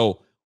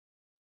 So,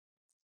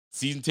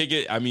 season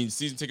ticket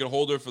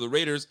holder for the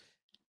Raiders,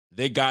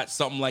 they got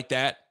something like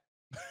that.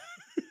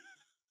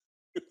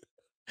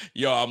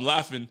 Yo, I'm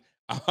laughing.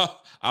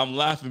 I'm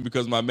laughing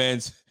because my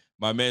man's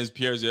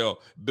Pierre's,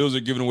 Bills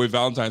are giving away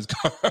Valentine's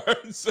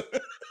cards.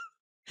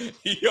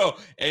 Yo,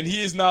 and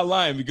he is not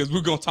lying because we're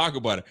gonna talk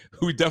about it.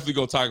 We definitely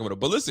gonna talk about it.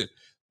 But listen,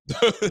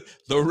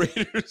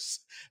 the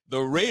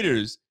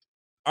Raiders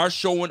are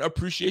showing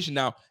appreciation.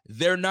 Now,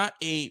 they're not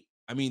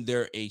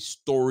they're a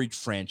storied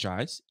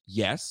franchise.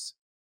 Yes,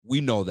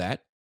 we know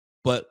that.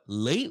 But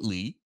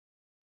lately,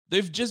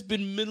 they've just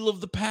been middle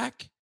of the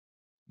pack.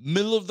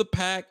 Middle of the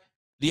pack.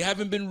 They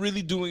haven't been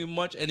really doing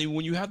much. And then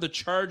when you have the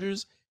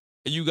Chargers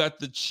and you got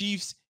the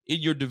Chiefs in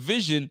your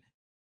division,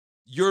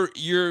 you're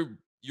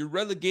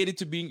relegated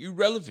to being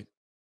irrelevant,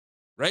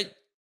 right?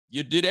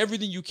 You did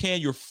everything you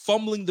can. You're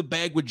fumbling the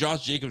bag with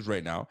Josh Jacobs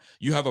right now.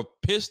 You have a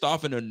pissed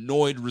off and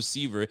annoyed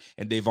receiver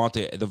and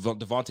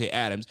Devontae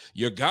Adams.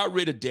 You got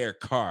rid of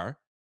Derek Carr.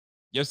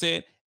 You know what I'm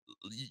saying?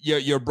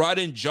 You brought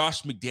in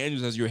Josh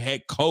McDaniels as your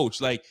head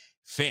coach. Like,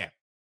 fam.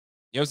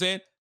 You know what I'm saying?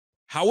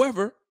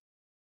 However,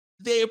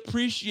 they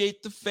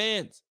appreciate the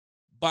fans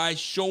by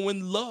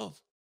showing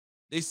love.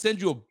 They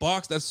send you a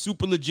box that's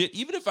super legit.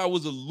 Even if I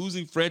was a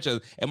losing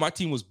franchise and my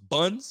team was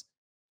buns,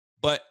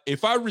 but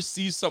if I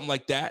receive something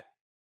like that,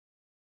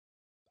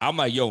 I'm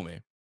like, yo,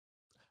 man.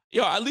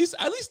 Yo, at least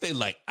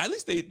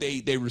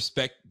they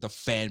respect the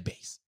fan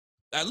base.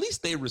 At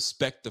least they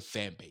respect the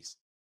fan base.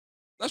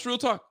 That's real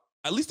talk.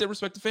 At least they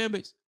respect the fan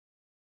base.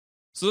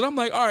 So then I'm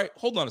like, all right,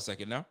 hold on a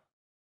second now.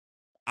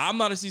 I'm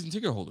not a season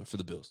ticket holder for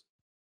the Bills.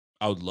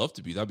 I would love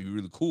to be. That'd be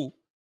really cool.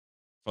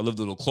 If I lived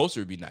a little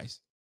closer, it'd be nice.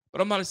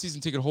 But I'm not a season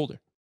ticket holder.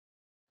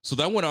 So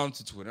that went on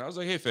to Twitter. I was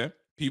like, hey, fam,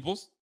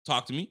 peoples,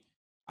 talk to me.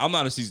 I'm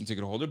not a season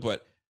ticket holder,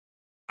 but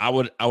I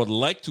would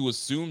like to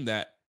assume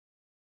that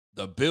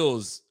the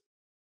Bills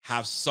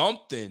have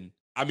something.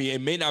 I mean,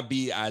 it may not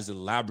be as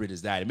elaborate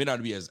as that. It may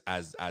not be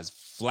as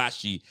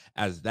flashy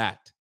as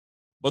that.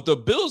 But the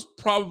Bills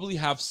probably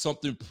have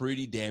something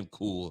pretty damn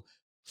cool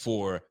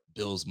for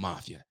Bills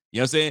Mafia. You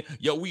know what I'm saying?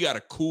 Yo, we got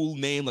a cool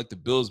name like the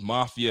Bills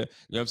Mafia. You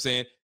know what I'm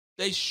saying?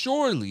 They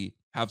surely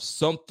have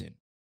something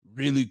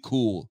really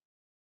cool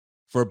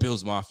for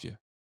Bills Mafia.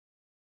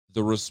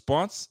 The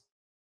responses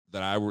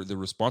that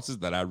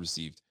I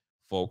received,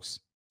 folks,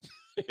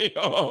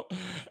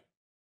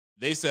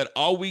 they said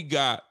all we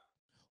got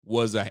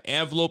was an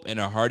envelope and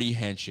a hearty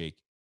handshake,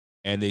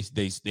 and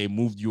they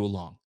moved you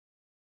along.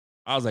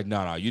 I was like,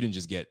 no, you didn't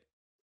just get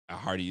a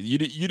hearty. You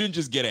didn't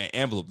just get an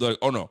envelope. They're like,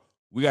 oh no,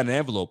 we got an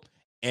envelope.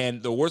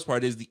 And the worst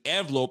part is the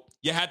envelope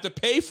you had to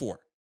pay for.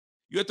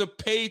 You had to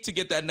pay to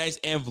get that nice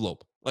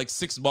envelope, like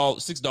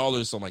 $6,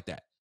 something like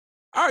that.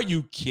 Are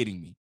you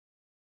kidding me?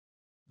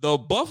 The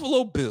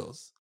Buffalo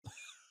Bills,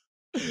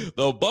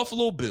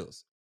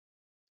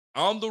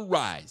 on the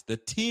rise, the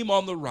team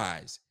on the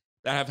rise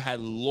that have had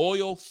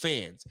loyal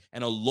fans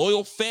and a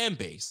loyal fan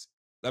base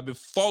that have been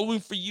following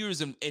for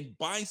years and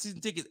buying season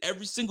tickets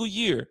every single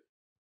year,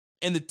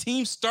 and the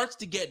team starts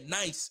to get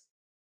nice,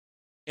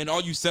 and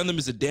all you send them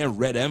is a damn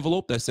red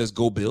envelope that says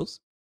 "Go Bills"?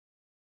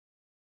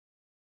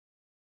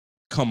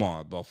 Come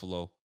on,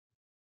 Buffalo.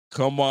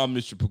 Come on,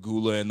 Mr.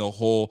 Pagula and the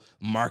whole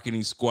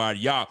marketing squad.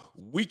 Y'all,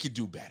 we can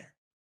do better.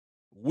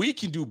 We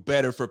can do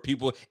better for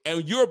people.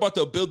 And you're about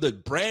to build a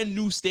brand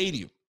new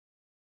stadium.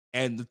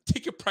 And the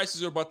ticket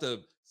prices are about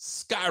to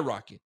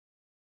skyrocket.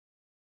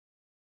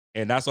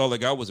 And that's all I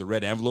got was a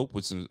red envelope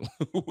with some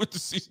with the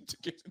season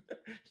tickets in there.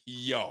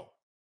 Yo.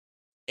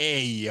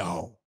 Hey,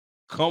 yo.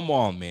 Come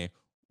on, man.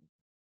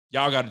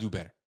 Y'all got to do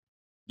better.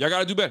 Y'all got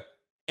to do better.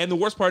 And the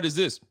worst part is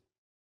this.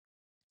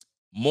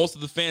 Most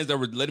of the fans that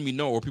were letting me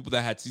know, or people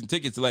that had season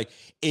tickets, are like,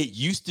 it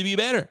used to be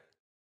better.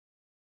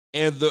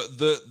 And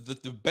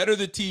the better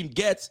the team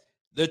gets,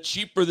 the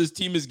cheaper this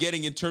team is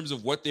getting in terms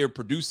of what they're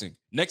producing.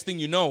 Next thing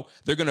you know,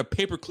 they're going to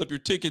paperclip your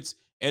tickets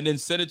and then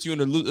send it to you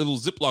in a little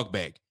Ziploc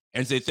bag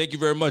and say, thank you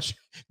very much.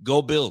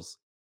 Go Bills.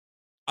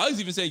 I was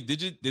even saying,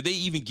 did they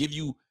even give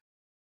you,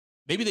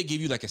 maybe they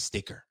gave you like a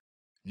sticker?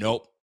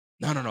 Nope.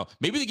 No.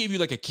 Maybe they gave you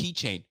like a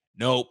keychain.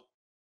 Nope.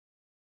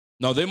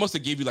 No, they must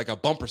have gave you like a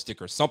bumper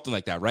sticker, something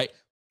like that, right?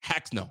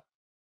 Heck no.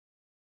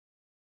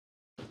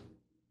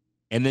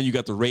 And then you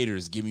got the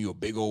Raiders giving you a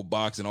big old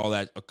box and all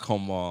that. Oh,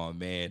 come on,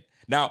 man.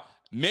 Now,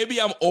 maybe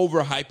I'm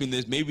overhyping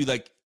this. Maybe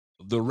like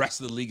the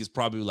rest of the league is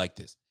probably like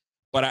this.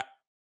 But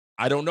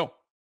I don't know.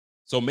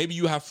 So maybe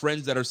you have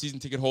friends that are season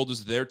ticket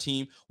holders of their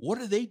team. What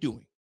are they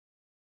doing?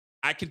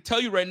 I can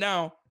tell you right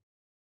now,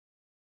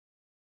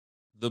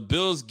 the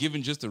Bills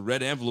giving just a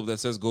red envelope that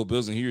says "Go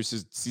Bills" and here's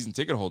your season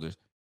ticket holders.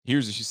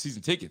 Here's your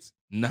season tickets.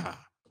 Nah,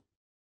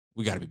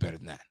 we got to be better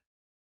than that.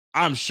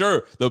 I'm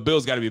sure the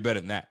Bills got to be better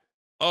than that.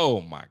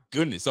 Oh my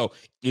goodness. So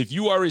if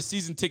you are a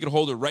season ticket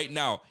holder right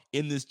now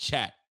in this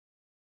chat,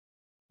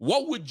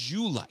 what would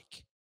you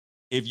like?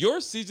 If you're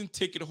a season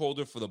ticket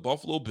holder for the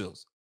Buffalo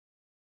Bills,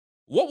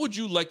 what would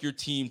you like your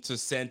team to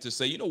send to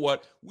say, you know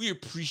what, we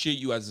appreciate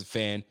you as a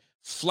fan.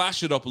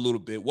 Flash it up a little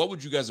bit. What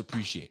would you guys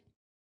appreciate?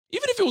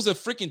 Even if it was a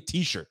freaking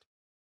t-shirt.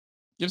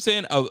 You know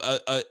what I'm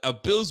saying? A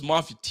Bills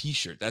Mafia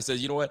t-shirt that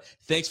says, you know what?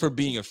 Thanks for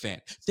being a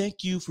fan.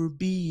 Thank you for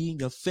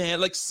being a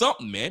fan. Like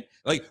something, man.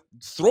 Like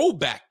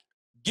throwback.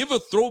 Give a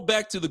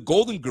throwback to the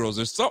Golden Girls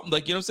or something.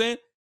 Like, you know what I'm saying?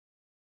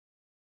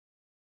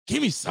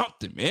 Give me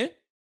something, man.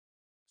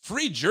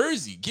 Free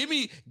jersey. Give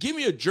me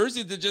a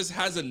jersey that just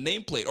has a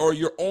nameplate or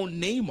your own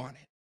name on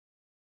it.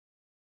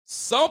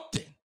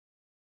 Something.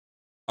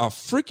 A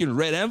freaking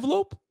red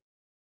envelope?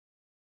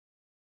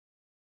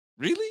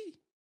 Really?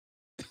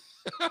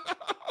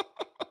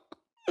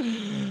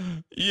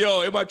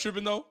 Yo, am I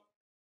tripping though?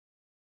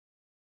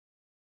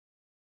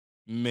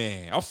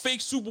 Man, a fake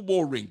Super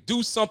Bowl ring.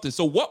 Do something.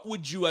 So what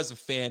would you as a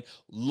fan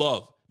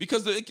love?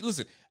 Because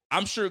listen,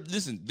 I'm sure,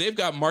 they've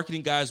got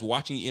marketing guys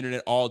watching the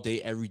internet all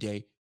day, every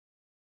day.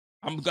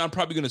 I'm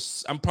probably gonna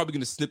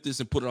snip this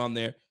and put it on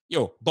there.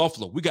 Yo,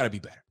 Buffalo, we gotta be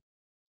better.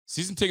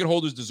 Season ticket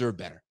holders deserve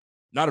better.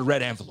 Not a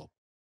red envelope.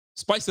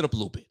 Spice it up a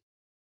little bit.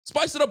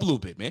 Spice it up a little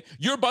bit, man.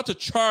 You're about to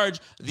charge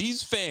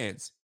these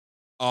fans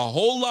a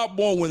whole lot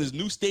more when this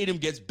new stadium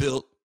gets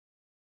built.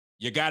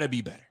 You gotta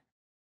be better.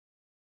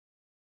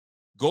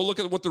 Go look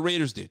at what the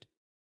Raiders did.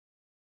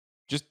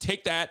 Just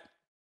take that,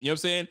 you know what I'm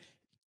saying?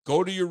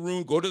 Go to your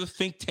room, go to the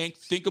think tank,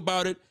 think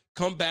about it,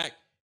 come back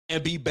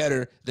and be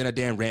better than a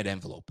damn red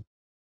envelope.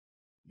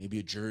 Maybe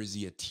a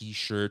jersey, a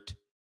t-shirt,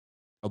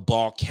 a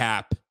ball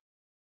cap.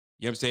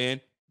 You know what I'm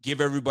saying?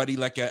 Give everybody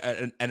like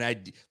an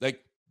idea,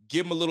 like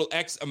give them a little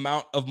X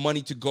amount of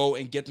money to go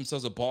and get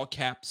themselves a ball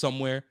cap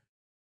somewhere.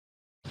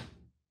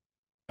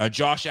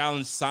 Josh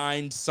Allen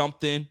signed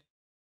something,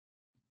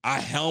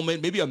 a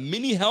helmet, maybe a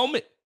mini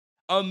helmet.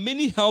 A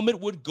mini helmet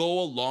would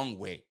go a long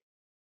way.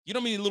 You know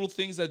how many little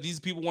things that these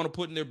people want to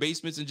put in their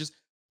basements and just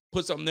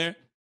put something there?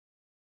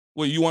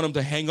 Well, you want them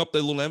to hang up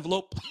their little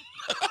envelope?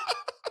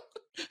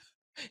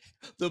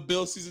 The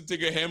Bill season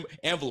ticket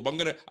envelope. I'm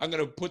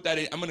gonna put that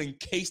in. I'm gonna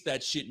encase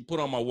that shit and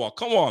put it on my wall.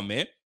 Come on,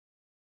 man.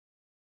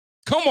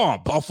 Come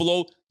on,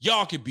 Buffalo.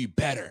 Y'all can be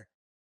better.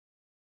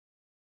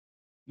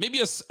 Maybe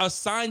a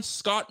signed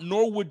Scott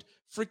Norwood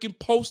freaking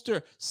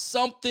poster.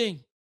 Something.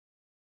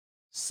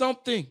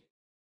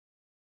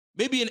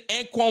 Maybe an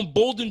Anquan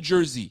Bolden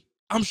jersey.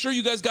 I'm sure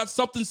you guys got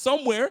something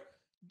somewhere.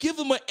 Give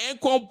them an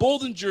Anquan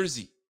Bolden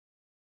jersey.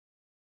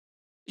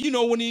 You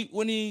know, when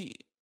he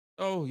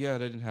oh yeah,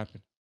 that didn't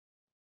happen.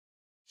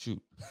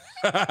 Shoot.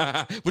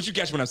 But you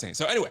catch what I'm saying.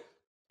 So anyway,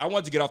 I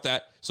wanted to get off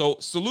that. So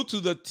salute to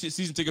the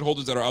season ticket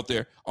holders that are out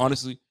there.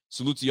 Honestly,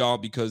 salute to y'all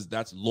because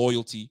that's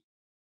loyalty.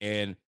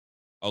 And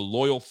a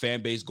loyal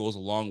fan base goes a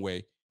long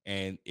way.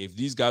 And if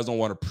these guys don't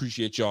want to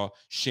appreciate y'all,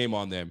 shame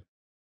on them.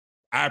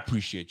 I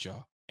appreciate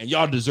y'all. And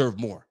y'all deserve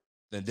more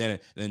than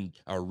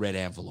a red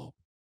envelope.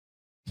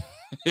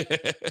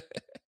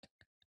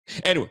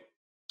 Anyway,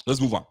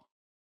 let's move on.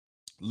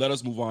 Let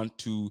us move on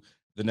to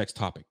the next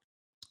topic.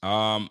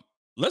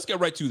 Let's get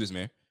right to this,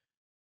 man.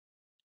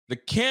 The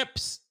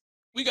camps,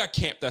 we got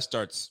camp that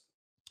starts.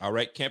 All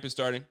right, camp is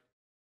starting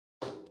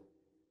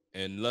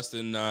in less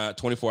than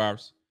 24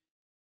 hours.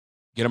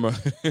 Get him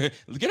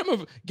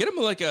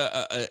like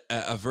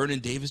a Vernon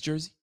Davis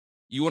jersey.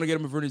 You want to get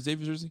him a Vernon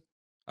Davis jersey?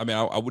 I mean,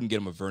 I wouldn't get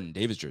him a Vernon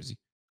Davis jersey,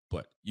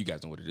 but you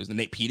guys know what it is. The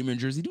Nate Peterman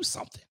jersey, do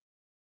something.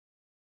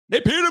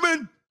 Nate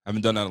Peterman! I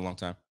haven't done that in a long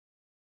time.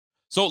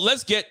 So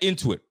let's get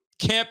into it.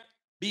 Camp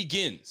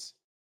begins.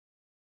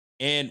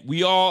 And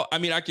we all, I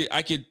mean, I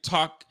could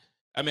talk,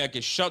 I mean, I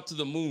could shout to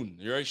the moon,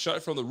 right? Shout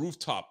it from the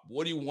rooftop.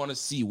 What do you want to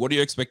see? What are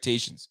your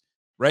expectations?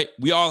 Right?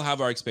 We all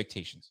have our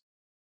expectations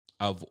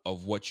of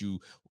what you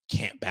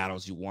camp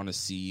battles you want to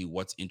see,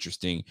 what's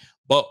interesting.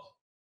 But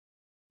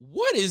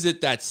what is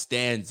it that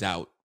stands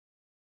out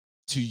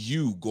to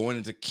you going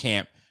into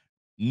camp,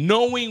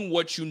 knowing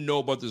what you know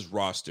about this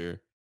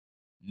roster,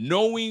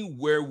 knowing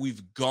where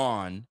we've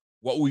gone,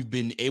 what we've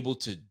been able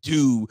to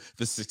do,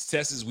 the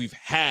successes we've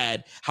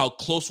had, how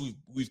close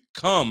we've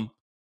come?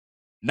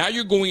 Now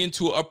you're going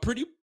into a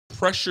pretty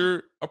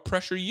pressure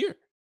year.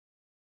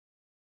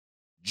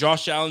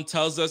 Josh Allen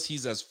tells us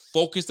he's as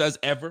focused as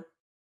ever.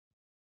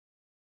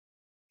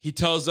 He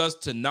tells us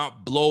to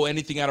not blow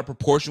anything out of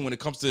proportion when it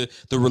comes to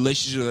the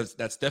relationship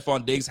that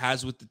Stephon Diggs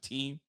has with the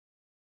team.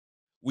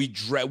 We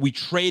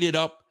traded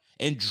up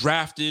and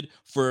drafted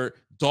for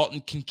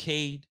Dalton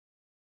Kincaid.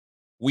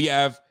 We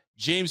have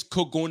James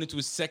Cook going into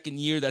his second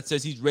year that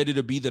says he's ready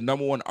to be the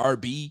number one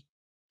RB.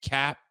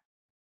 Cap.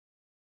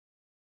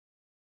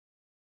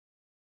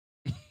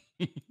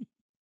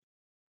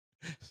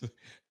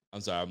 I'm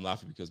sorry, I'm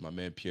laughing because my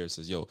man Pierre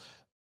says, yo,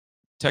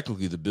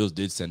 technically the Bills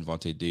did send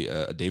Vontae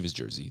a Davis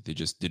jersey. They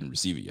just didn't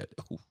receive it yet.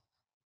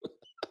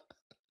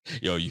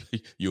 Yo,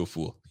 you a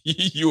fool.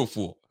 You a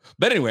fool.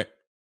 But anyway,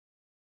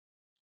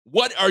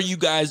 what are you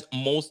guys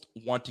most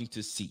wanting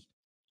to see?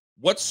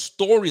 What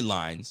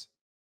storylines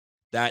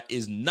that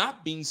is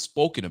not being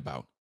spoken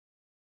about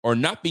or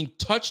not being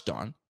touched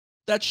on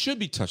that should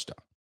be touched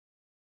on?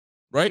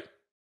 Right?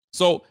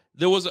 So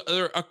there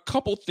are a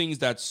couple things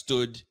that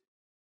stood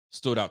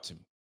out to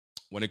me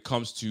when it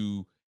comes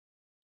to,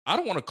 I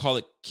don't want to call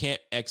it camp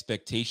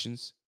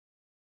expectations,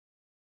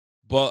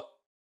 but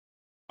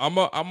I'm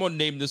gonna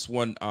name this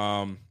one.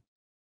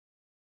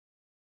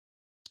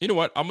 You know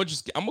what? I'm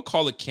gonna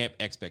call it camp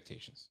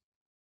expectations.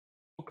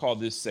 We'll call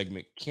this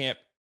segment camp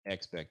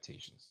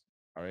expectations.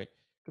 All right,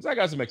 because I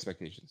got some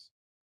expectations.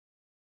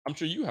 I'm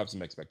sure you have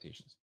some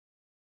expectations.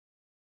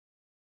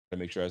 To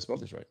make sure I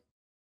spelled this right.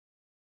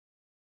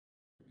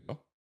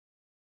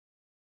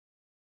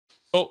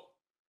 So,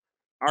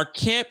 our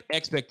camp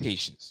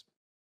expectations.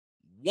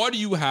 What do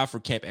you have for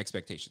camp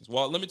expectations?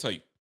 Well, let me tell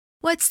you.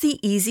 What's the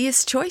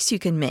easiest choice you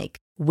can make?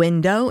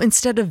 Window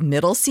instead of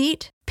middle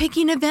seat?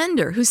 Picking a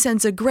vendor who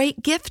sends a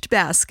great gift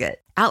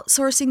basket?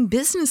 Outsourcing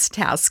business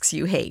tasks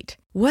you hate?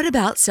 What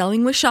about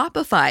selling with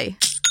Shopify?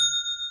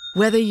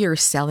 Whether you're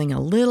selling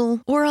a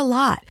little or a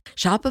lot,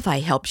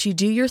 Shopify helps you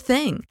do your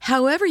thing,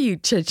 however you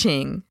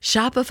cha-ching.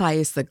 Shopify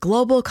is the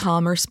global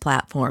commerce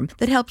platform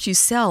that helps you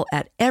sell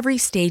at every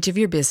stage of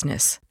your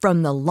business.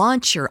 From the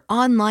launch your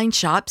online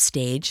shop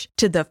stage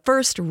to the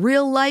first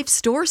real-life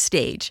store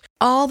stage,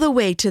 all the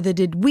way to the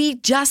did we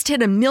just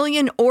hit 1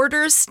 million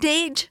orders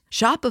stage.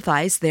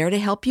 Shopify's there to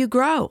help you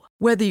grow.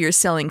 Whether you're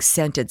selling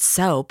scented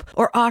soap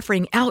or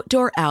offering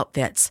outdoor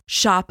outfits,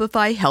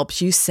 Shopify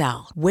helps you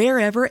sell.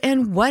 Wherever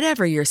and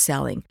whatever you're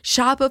selling,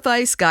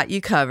 Shopify's got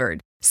you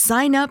covered.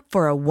 Sign up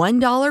for a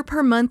 $1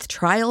 per month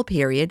trial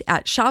period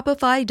at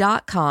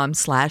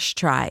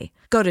shopify.com/try.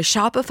 Go to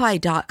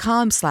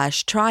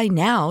shopify.com/try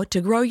now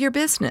to grow your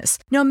business,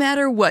 no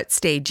matter what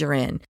stage you're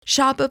in.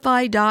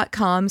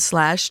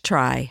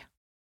 Shopify.com/try.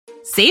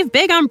 Save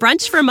big on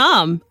brunch for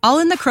mom, all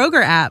in the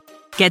Kroger app.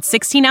 Get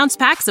 16-ounce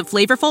packs of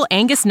flavorful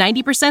Angus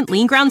 90%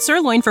 lean ground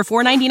sirloin for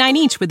 $4.99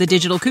 each with a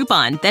digital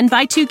coupon. Then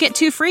buy 2, get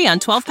 2 free on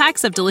 12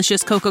 packs of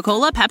delicious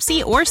Coca-Cola,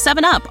 Pepsi, or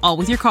 7-Up, all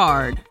with your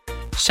card.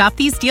 Shop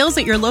these deals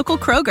at your local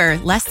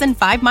Kroger, less than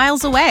 5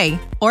 miles away.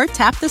 Or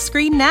tap the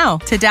screen now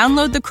to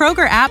download the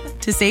Kroger app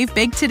to save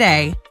big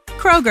today.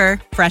 Kroger,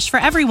 fresh for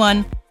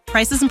everyone.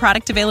 Prices and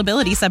product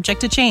availability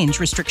subject to change.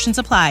 Restrictions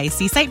apply.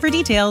 See site for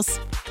details.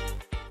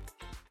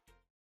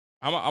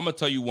 I'm going to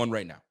tell you one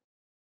right now.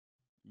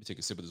 Let me take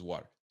a sip of this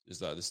water.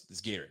 This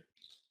Gatorade.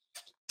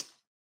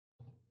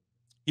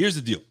 Here's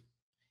the deal.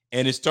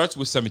 And it starts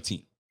with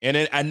 17.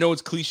 And I know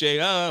it's cliche.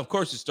 Of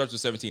course it starts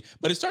with 17.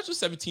 But it starts with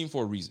 17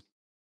 for a reason.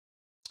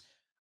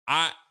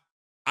 I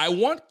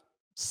want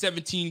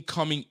 17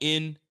 coming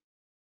in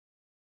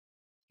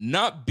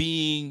not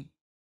being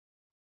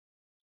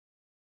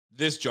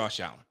this Josh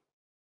Allen.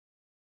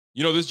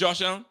 You know this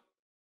Josh Allen?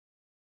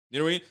 You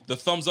know what I mean? The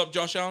thumbs up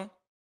Josh Allen?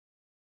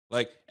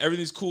 Like,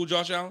 everything's cool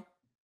Josh Allen?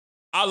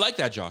 I like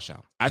that Josh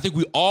Allen. I think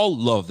we all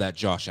love that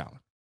Josh Allen.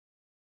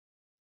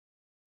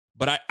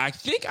 But I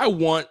think I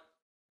want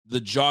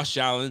the Josh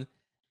Allen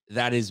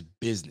that is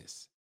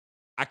business.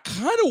 I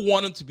kind of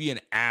want him to be an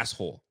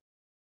asshole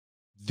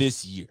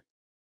this year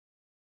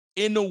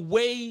in a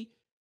way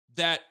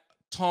that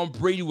Tom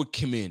Brady would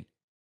come in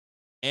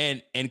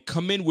and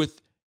come in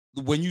with,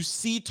 when you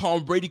see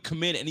Tom Brady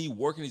come in and he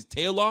working his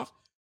tail off,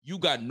 you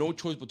got no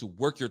choice but to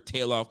work your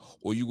tail off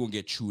or you're going to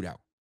get chewed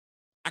out.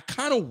 I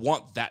kind of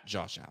want that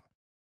Josh Allen.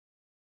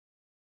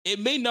 It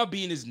may not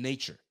be in his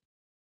nature,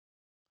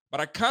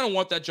 But I kind of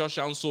want that Josh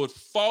Allen so it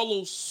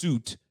follows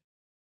suit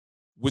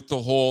with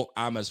the whole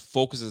I'm as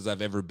focused as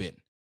I've ever been.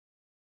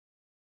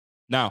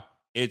 Now,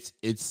 it's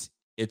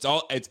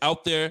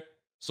out there.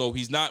 So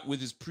he's not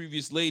with his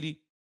previous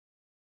lady.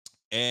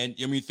 And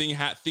I mean,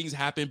 things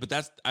happen,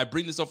 but I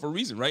bring this up for a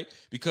reason, right?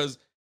 Because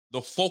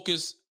the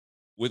focus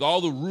with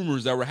all the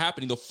rumors that were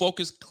happening, the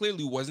focus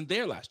clearly wasn't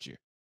there last year.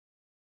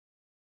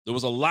 There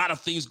was a lot of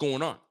things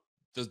going on.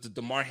 The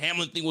Damar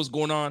Hamlin thing was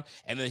going on,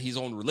 and then his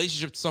own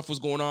relationship stuff was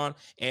going on.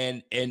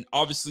 And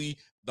obviously,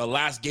 the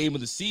last game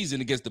of the season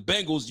against the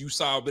Bengals, you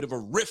saw a bit of a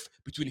rift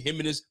between him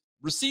and his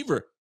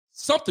receiver.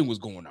 Something was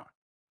going on.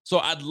 So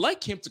I'd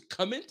like him to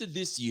come into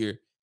this year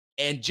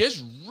and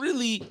just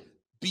really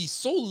be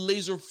so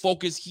laser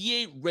focused.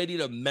 He ain't ready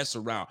to mess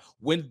around.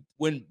 When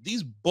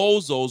these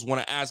bozos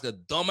want to ask a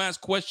dumbass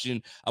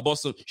question about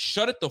some,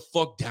 shut it the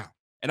fuck down.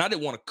 And I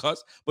didn't want to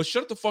cuss, but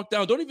shut it the fuck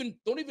down. Don't even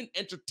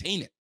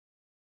entertain it.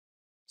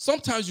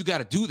 Sometimes you got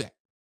to do that.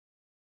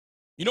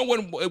 You know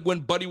when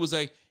Buddy was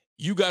like,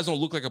 you guys don't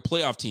look like a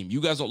playoff team. You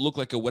guys don't look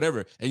like a whatever.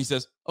 And he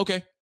says,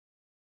 okay.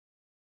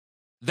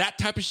 That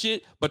type of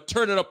shit, but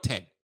turn it up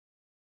 10.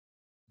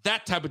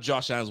 That type of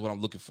Josh Allen is what I'm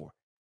looking for.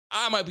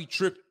 I might be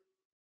tripping,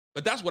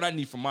 but that's what I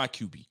need from my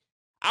QB.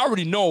 I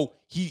already know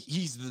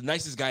he's the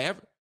nicest guy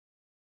ever.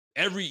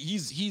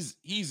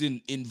 He's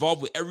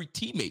involved with every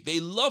teammate. They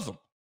love him,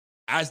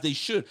 as they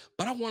should.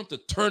 But I want him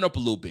to turn up a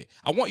little bit.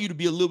 I want you to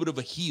be a little bit of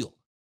a heel.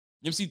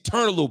 You know what I'm saying?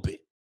 Turn a little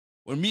bit.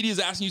 When media's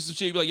asking you some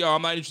shit, you be like, yo,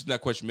 I'm not interested in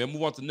that question, man.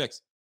 Move on to the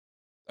next.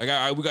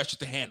 Like, we got shit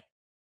to handle.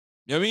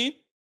 You know what I mean?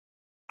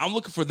 I'm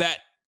looking for that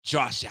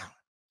Josh Allen.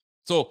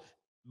 So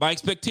my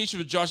expectation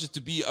for Josh is to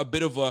be a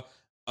bit of a,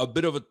 you know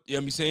what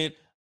I'm saying?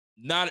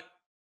 Not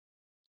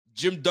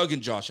Jim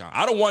Duggan Josh Allen.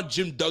 I don't want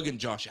Jim Duggan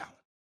Josh Allen.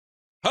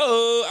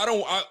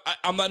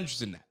 I'm not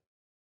interested in that.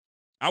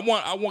 I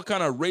want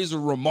kind of Razor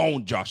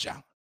Ramon Josh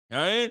Allen. All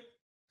right?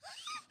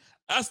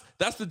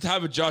 That's the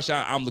type of Josh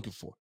Allen I'm looking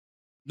for.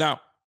 Now,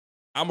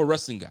 I'm a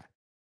wrestling guy.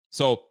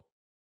 So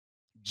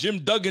Jim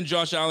Duggan,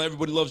 Josh Allen,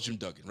 everybody loves Jim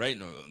Duggan, right?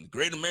 No,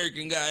 great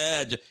American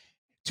guy,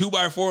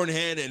 2x4 in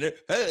hand, and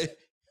hey,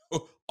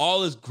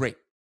 all is great.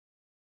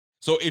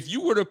 So if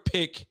you were to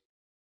pick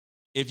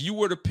if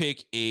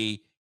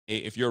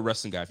you're a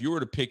wrestling guy, if you were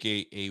to pick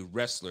a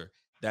wrestler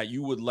that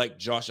you would like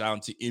Josh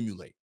Allen to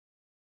emulate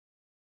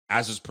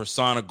as his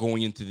persona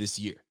going into this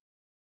year,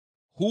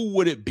 who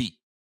would it be?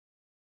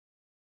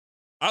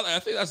 I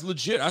think that's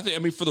legit. I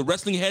mean, for the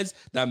wrestling heads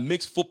that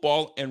mix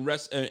football and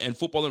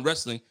football and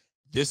wrestling,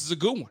 this is a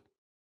good one.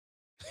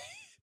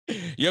 You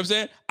know what I'm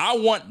saying? I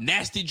want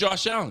nasty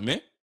Josh Allen,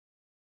 man.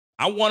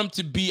 I want him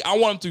to be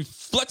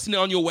flexing it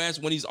on your ass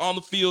when he's on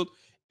the field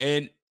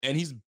and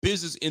he's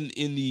business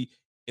in the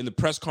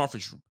press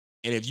conference room.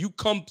 And if you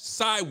come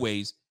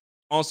sideways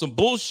on some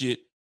bullshit,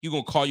 he's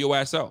gonna call your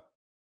ass out.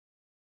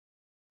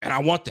 And I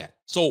want that.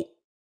 So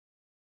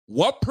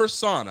what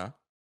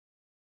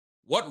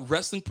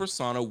wrestling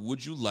persona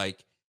would you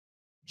like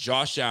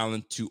Josh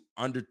Allen to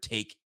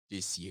undertake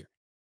this year?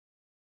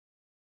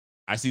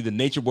 I see the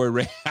Nature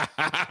Boy.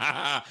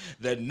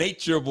 The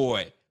Nature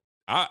Boy.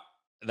 That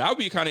would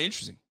be kind of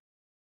interesting.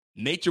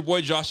 Nature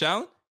Boy Josh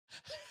Allen?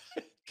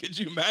 Could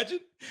you imagine?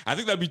 I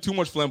think that'd be too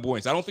much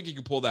flamboyance. I don't think he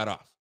could pull that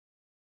off.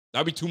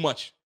 That'd be too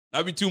much.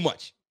 I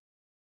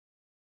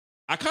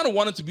kind of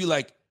want it to be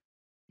like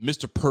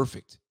Mr.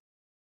 Perfect.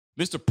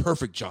 Mr.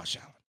 Perfect Josh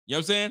Allen. You know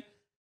what I'm saying?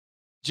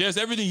 Just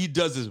everything he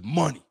does is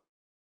money.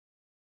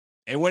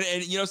 And you know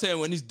what I'm saying?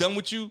 When he's done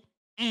with you,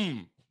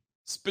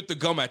 spit the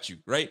gum at you,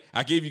 right?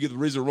 I gave you the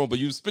razor roll, but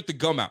you spit the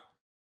gum out.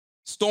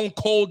 Stone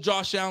Cold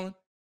Josh Allen.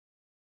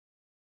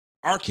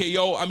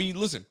 RKO. I mean,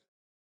 listen,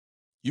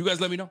 you guys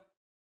let me know.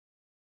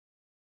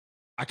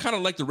 I kind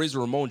of like the Razor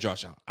Ramon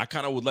Josh Allen. I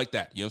kind of would like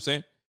that. You know what I'm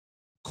saying?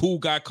 Cool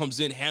guy comes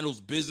in,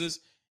 handles business.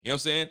 You know what I'm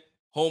saying?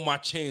 Hold my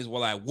chains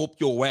while I whoop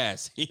your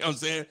ass. You know what I'm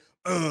saying?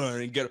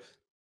 And get.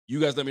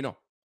 You guys let me know.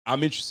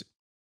 I'm interested.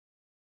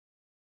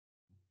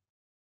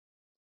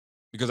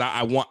 Because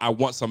I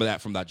want some of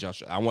that from that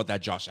Josh. I want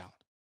that Josh Allen.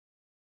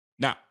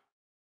 Now,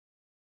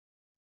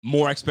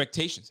 more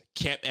expectations,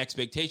 camp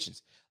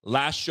expectations.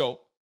 Last show,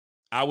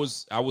 I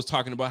was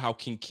talking about how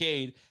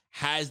Kincaid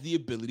has the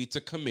ability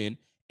to come in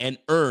and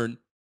earn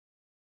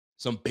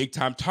some big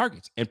time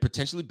targets and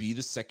potentially be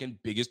the second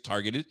biggest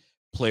targeted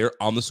player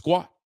on the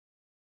squad.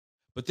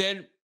 But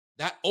then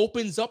that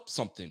opens up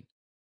something,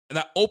 and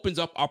that opens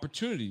up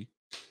opportunity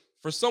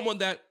for someone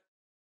that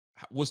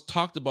was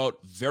talked about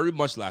very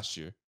much last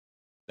year.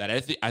 That I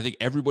think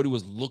everybody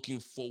was looking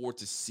forward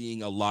to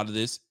seeing a lot of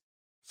this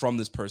from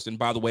this person.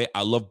 By the way,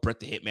 I love Bret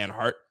the Hitman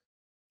Hart.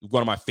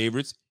 One of my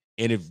favorites.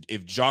 And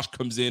if Josh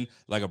comes in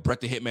like a Bret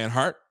the Hitman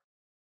Hart,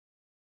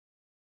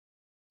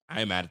 I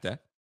ain't mad at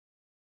that.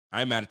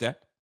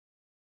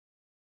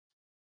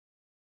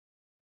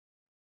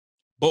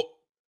 But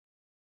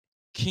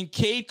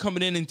Kincaid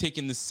coming in and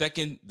taking the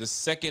second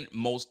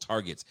most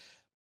targets,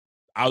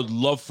 I would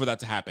love for that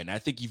to happen. I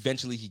think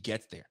eventually he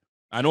gets there.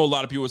 I know a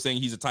lot of people are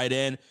saying he's a tight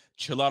end.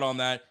 Chill out on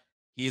that.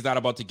 He's not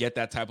about to get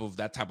that type of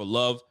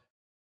love,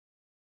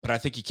 but I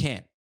think he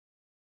can.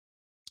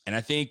 And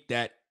I think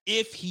that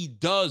if he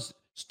does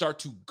start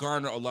to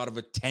garner a lot of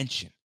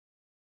attention,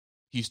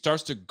 he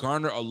starts to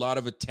garner a lot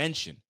of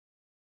attention,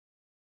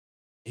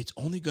 it's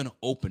only going to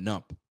open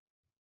up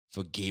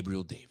for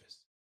Gabriel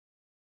Davis.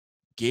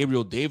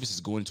 Gabriel Davis is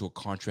going into a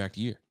contract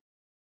year.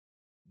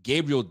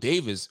 Gabriel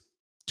Davis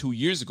 2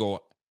 years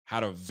ago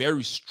had a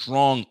very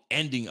strong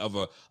ending of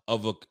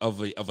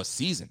a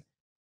season.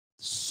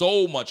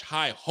 So much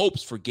high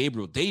hopes for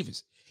Gabriel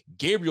Davis.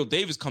 Gabriel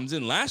Davis comes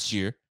in last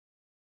year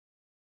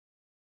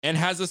and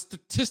has a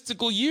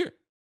statistical year,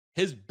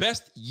 his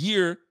best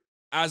year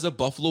as a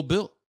Buffalo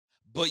Bill.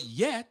 But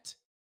yet,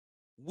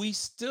 we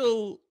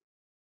still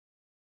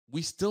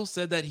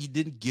said that he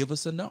didn't give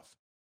us enough.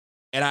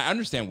 And I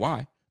understand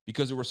why,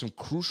 because there were some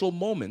crucial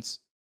moments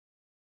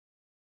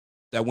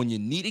that when you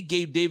needed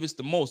Gabe Davis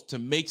the most to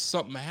make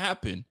something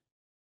happen,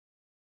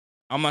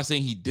 I'm not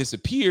saying he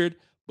disappeared,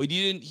 but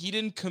he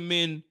didn't come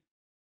in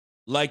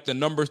like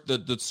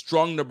the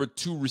strong number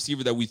 2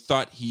 receiver that we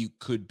thought he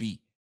could be.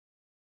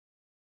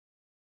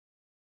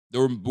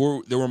 There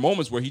were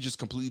moments where he just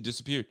completely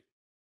disappeared,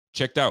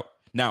 checked out.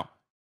 Now,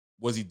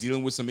 was he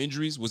dealing with some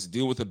injuries? Was he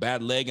dealing with a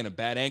bad leg and a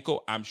bad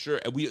ankle? I'm sure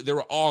they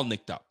were all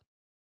nicked up.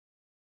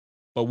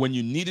 But when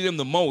you needed him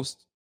the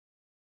most,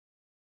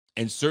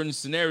 in certain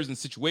scenarios and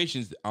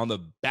situations on the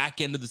back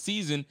end of the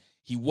season,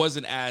 he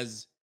wasn't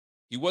as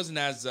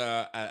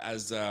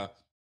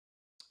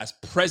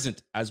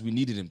present as we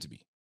needed him to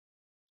be.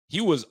 He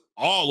was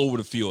all over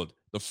the field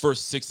the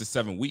first 6 to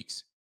 7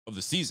 weeks of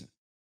the season.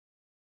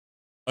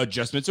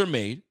 Adjustments are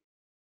made,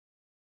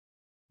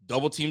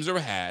 double teams are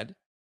had,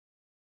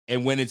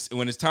 and when it's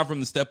time for him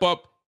to step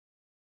up,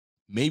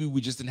 maybe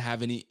we just didn't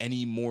have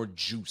any more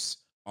juice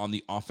on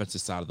the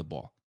offensive side of the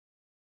ball.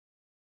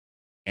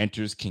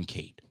 Enters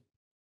Kincaid.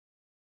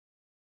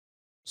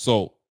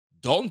 So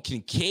Dalton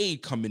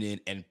Kincaid coming in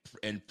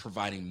and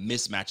providing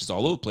mismatches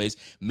all over the place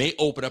may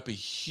open up a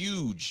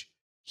huge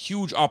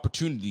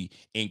opportunity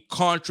in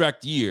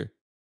contract year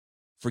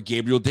for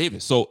Gabriel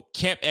Davis. So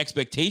camp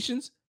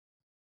expectations,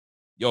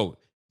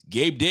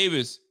 Gabe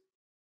Davis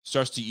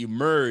starts to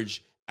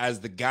emerge as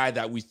the guy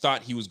that we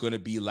thought he was going to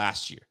be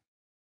last year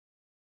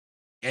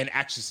and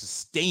actually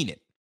sustain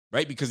it,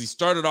 right? Because he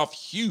started off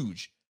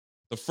huge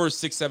the first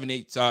 6, 7,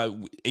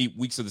 8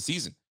 weeks of the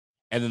season.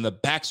 And then the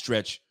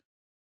backstretch,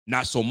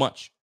 not so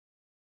much.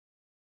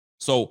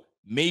 So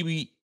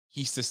maybe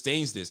he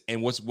sustains this.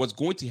 And what's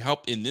going to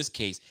help in this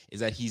case is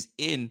that he's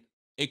in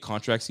a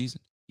contract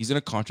season. He's in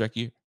a contract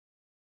year.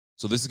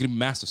 So this is going to be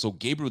massive. So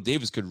Gabriel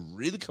Davis could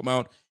really come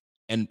out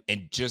and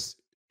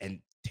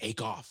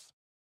take off.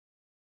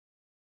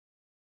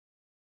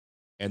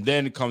 And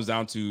then it comes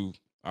down to,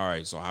 all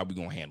right, so how are we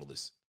going to handle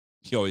this?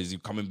 Is he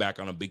coming back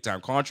on a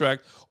big-time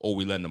contract or are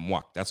we letting him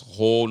walk? That's a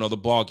whole nother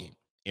ballgame.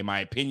 In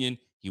my opinion,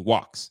 he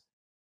walks.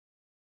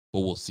 But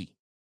we'll see.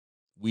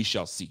 We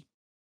shall see.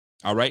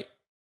 All right?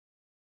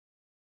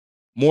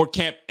 More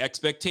camp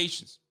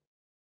expectations.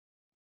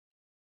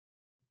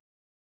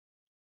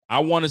 I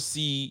want to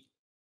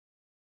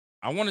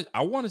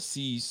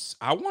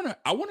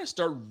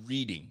start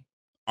reading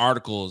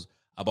articles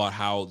about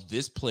how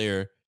this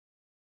player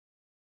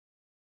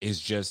is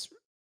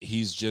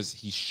he's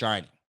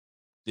shining.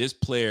 This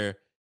player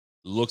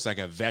looks like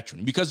a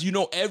veteran because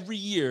every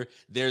year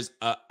there's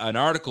an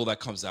article that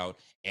comes out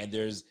and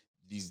there's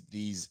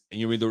these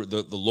and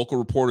the local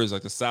reporters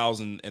like the Sal's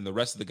and the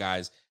rest of the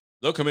guys,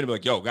 they'll come in and be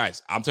like, yo,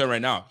 guys, I'm telling you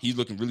right now, he's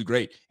looking really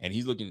great. And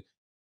he's looking,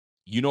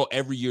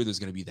 every year there's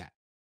going to be that.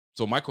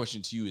 So my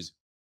question to you is,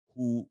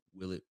 who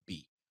will it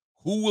be?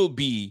 Who will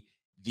be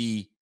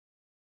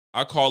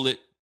I call it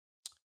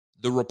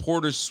the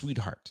reporter's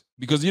sweetheart?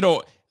 Because,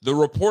 the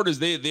reporters,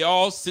 they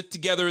all sit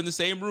together in the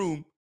same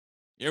room.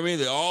 You know what I mean?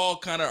 They all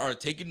kind of are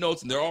taking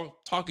notes and they're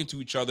all talking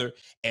to each other.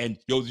 And,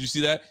 did you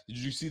see that? Did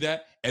you see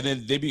that? And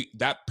then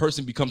that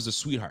person becomes the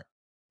sweetheart,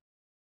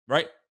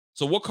 right?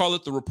 So we'll call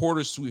it the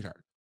reporter's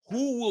sweetheart.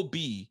 Who will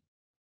be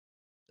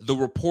the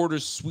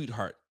reporter's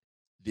sweetheart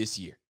this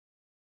year?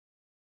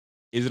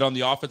 Is it on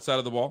the offense side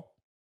of the ball?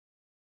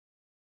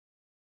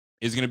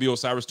 Is it going to be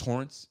Osiris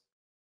Torrance?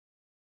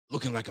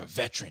 Looking like a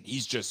veteran.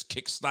 He's just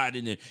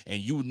kick-sliding and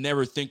you would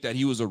never think that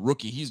he was a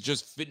rookie. He's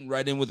just fitting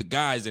right in with the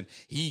guys and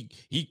he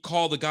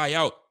called the guy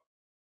out.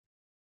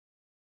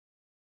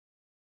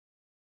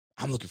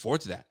 I'm looking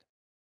forward to that.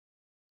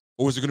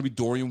 Or is it going to be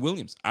Dorian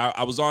Williams?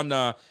 I was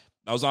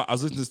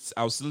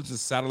listening to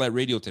satellite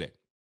radio today.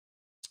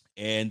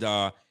 And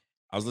I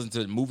was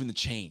listening to Moving the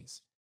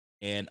Chains.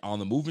 And on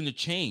the Moving the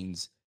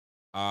Chains,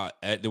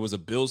 there was a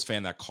Bills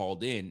fan that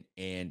called in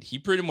and he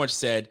pretty much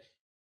said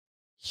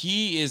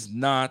he is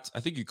not, I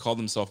think he called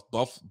himself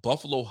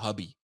Buffalo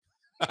Hubby.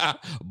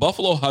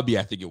 Buffalo Hubby,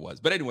 I think it was.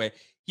 But anyway,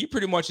 he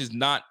pretty much is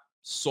not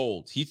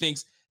sold. He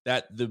thinks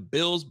that the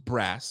Bills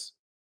brass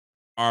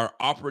are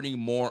operating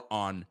more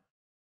on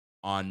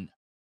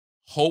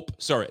hope.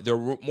 Sorry, they're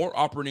more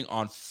operating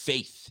on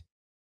faith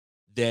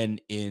than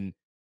in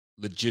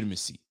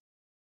legitimacy.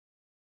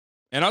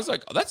 And I was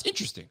like, oh, that's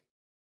interesting.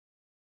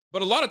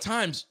 But a lot of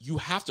times you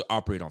have to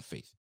operate on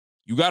faith.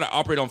 You got to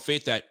operate on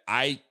faith that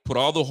I put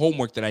all the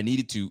homework that I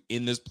needed to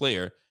in this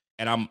player,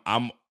 and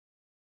I'm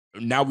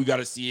now we got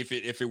to see if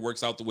it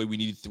works out the way we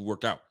need it to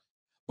work out.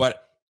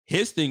 But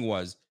his thing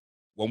was,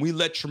 when we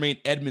let Tremaine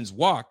Edmonds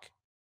walk,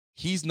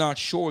 he's not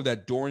sure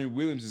that Dorian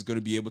Williams is going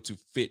to be able to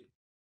fit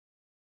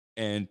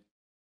and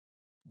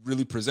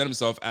really present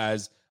himself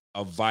as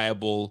a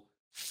viable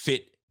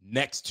fit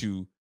next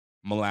to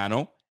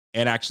Milano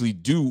and actually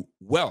do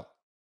well.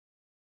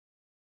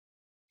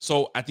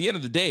 So at the end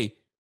of the day,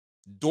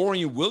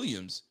 Dorian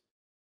Williams,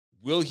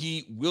 will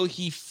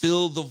he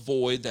fill the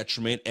void that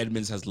Tremaine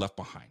Edmonds has left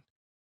behind?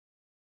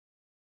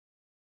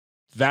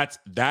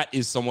 That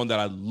is someone that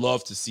I'd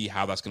love to see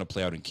how that's going to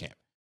play out in camp.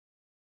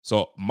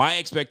 So my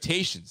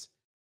expectations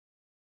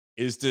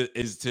is to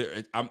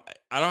I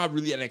don't have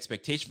really an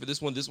expectation for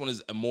this one. This one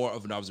is more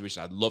of an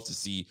observation. I'd love to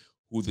see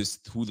who this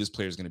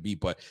player is going to be.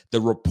 But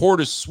the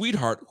reporter's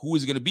sweetheart, who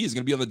is it going to be? Is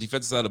going to be on the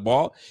defensive side of the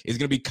ball? Is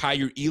going to be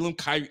Kyer Elam?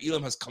 Kyer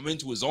Elam has come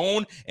into his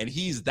own, and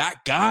he's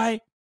that guy.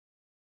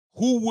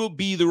 Who will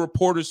be the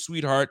reporter's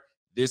sweetheart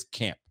this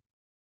camp?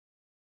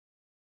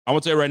 I'm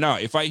going to tell you right now,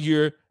 if I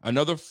hear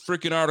another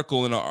freaking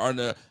article on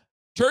the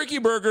turkey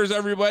burgers,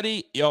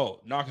 everybody,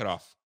 yo, knock it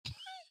off.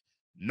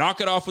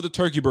 Knock it off with the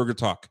turkey burger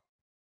talk.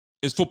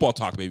 It's football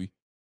talk, baby.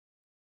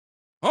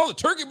 Oh, the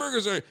turkey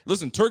burgers are...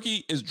 Listen,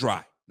 turkey is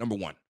dry, number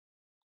one.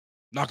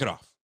 Knock it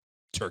off.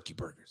 Turkey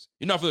burgers.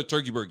 Enough of the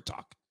turkey burger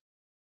talk.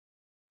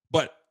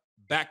 But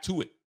back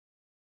to it.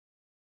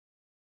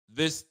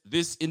 This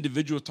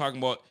individual is talking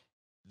about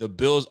the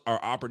Bills are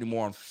operating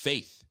more on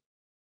faith.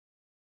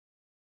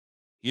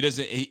 He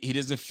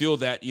doesn't feel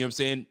that, you know what I'm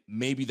saying,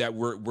 maybe that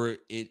we're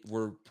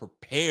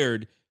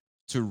prepared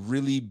to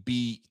really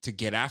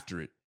get after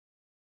it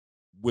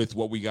with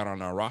what we got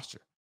on our roster.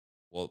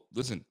 Well,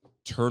 listen,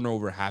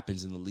 turnover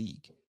happens in the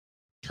league.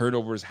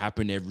 Turnovers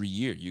happen every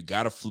year. You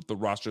got to flip the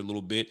roster a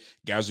little bit.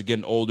 Guys are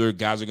getting older.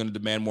 Guys are going to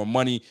demand more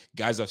money.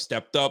 Guys have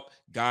stepped up.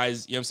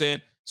 Guys, you know what I'm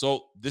saying?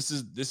 So this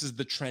is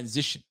the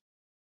transition.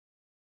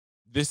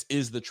 This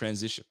is the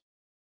transition.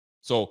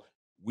 So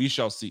we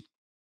shall see.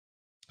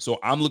 So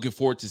I'm looking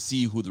forward to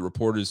see who the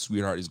reporter's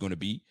sweetheart is going to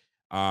be.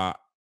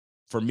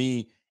 For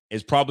me,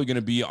 it's probably going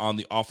to be on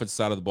the offense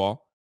side of the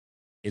ball.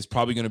 It's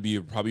probably going to be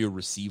a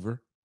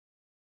receiver.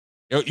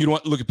 You know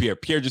what? Look at Pierre.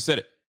 Pierre just said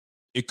it.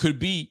 It could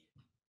be,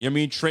 you know what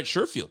I mean, Trent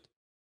Sherfield.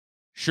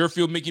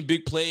 Sherfield making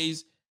big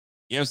plays.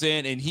 You know what I'm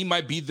saying? And he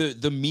might be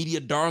the media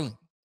darling.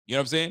 You know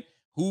what I'm saying?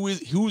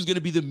 Who's going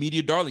to be the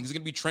media darling? Is it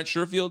going to be Trent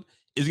Sherfield?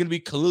 Is it going to be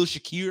Khalil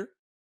Shakir?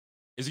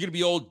 Is it going to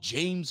be old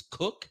James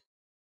Cook?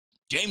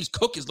 James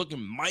Cook is looking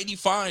mighty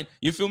fine.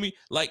 You feel me?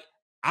 Like,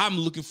 I'm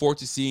looking forward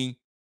to seeing.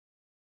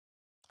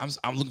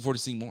 I'm looking forward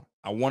to seeing more.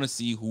 I want to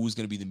see who's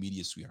going to be the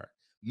media sweetheart.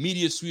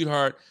 Media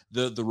sweetheart,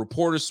 the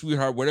reporter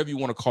sweetheart, whatever you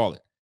want to call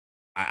it.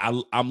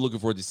 I'm looking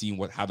forward to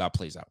seeing how that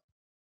plays out.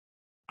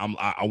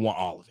 I want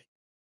all of it,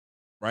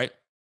 right?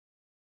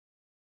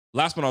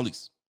 Last but not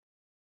least,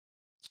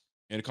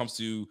 when it comes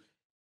to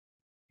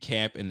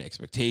camp and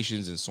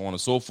expectations and so on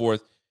and so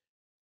forth,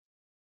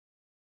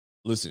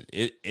 listen,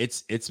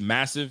 it's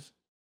massive.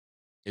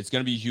 It's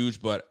going to be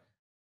huge, but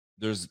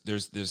there's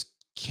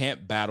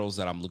camp battles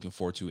that I'm looking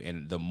forward to,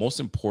 and the most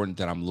important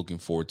that I'm looking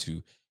forward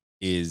to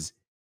is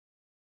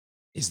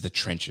the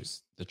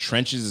trenches. The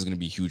trenches is going to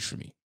be huge for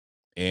me,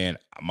 and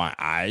my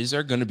eyes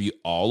are going to be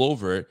all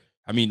over it.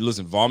 I mean,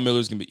 listen, Von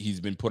Miller's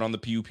he's been put on the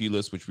PUP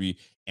list, which we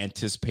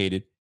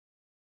anticipated,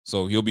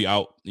 so he'll be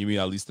out. Maybe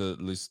at least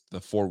the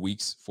 4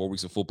 weeks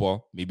of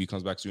football. Maybe he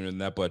comes back sooner than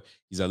that, but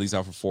he's at least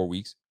out for 4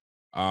 weeks.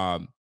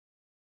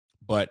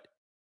 But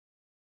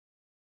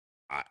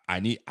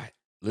I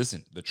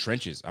listen, the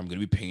trenches. I'm going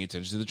to be paying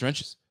attention to the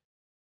trenches.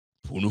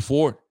 Poona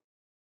Ford,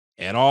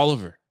 Ed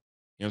Oliver. You know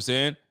what I'm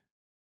saying?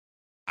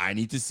 I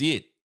need to see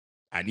it.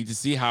 I need to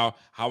see how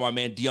my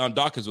man Deion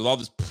Dawkins, with all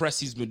this press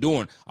he's been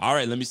doing. All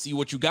right, let me see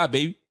what you got,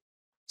 baby.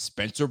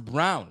 Spencer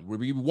Brown. We're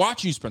going to be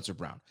watching you, Spencer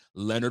Brown.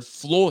 Leonard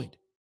Floyd.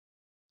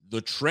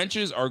 The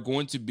trenches are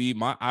going to be,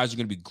 my eyes are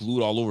going to be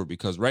glued all over,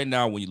 because right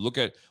now, when you look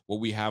at what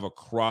we have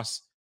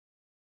across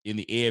in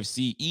the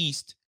AFC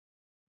East,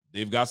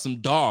 they've got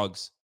some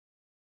dogs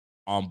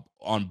on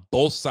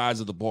both sides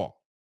of the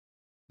ball,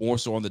 more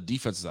so on the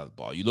defensive side of the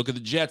ball. You look at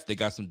the Jets, they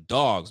got some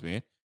dogs,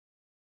 man.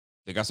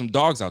 They got some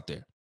dogs out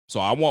there. So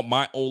I want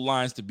my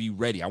O-lines to be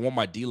ready. I want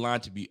my D-line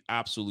to be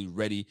absolutely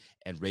ready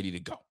and ready to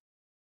go.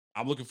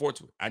 I'm looking forward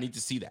to it. I need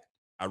to see that.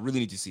 I really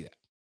need to see that.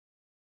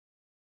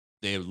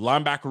 The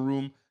linebacker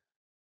room,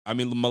 I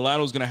mean,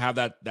 Milano's going to have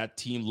that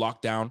team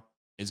locked down.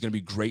 It's going to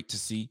be great to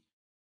see.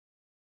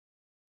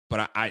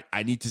 But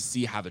I need to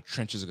see how the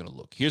trenches are going to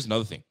look. Here's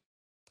another thing.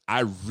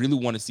 I really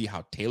want to see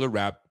how Taylor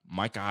Rapp,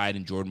 Micah Hyde,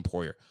 and Jordan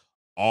Poyer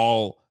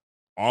all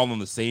on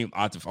the field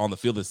at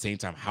the same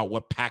time.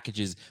 What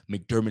packages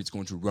McDermott is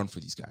going to run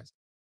for these guys.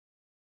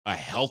 A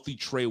healthy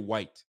Trey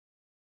White.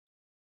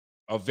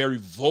 A very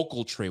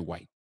vocal Trey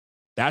White.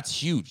 That's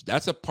huge.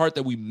 That's a part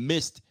that we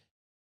missed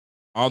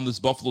on this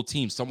Buffalo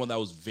team. Someone that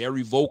was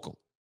very vocal.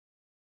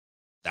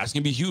 That's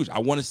going to be huge. I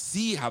want to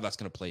see how that's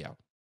going to play out.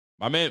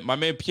 My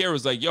man Pierre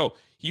was like, yo,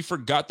 he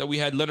forgot that we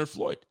had Leonard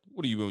Floyd.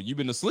 What are you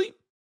been asleep?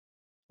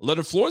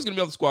 Leonard Floyd's gonna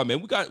be on the squad,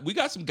 man. We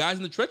got some guys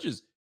in the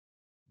trenches.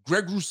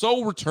 Greg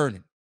Rousseau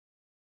returning.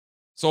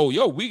 So,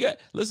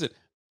 listen,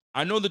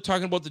 I know they're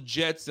talking about the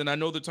Jets, and I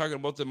know they're talking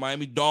about the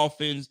Miami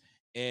Dolphins,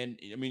 and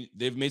I mean,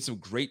 they've made some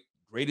great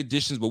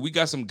additions, but we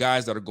got some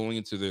guys that are going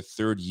into their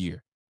third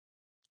year,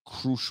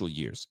 crucial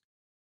years.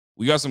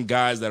 We got some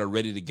guys that are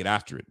ready to get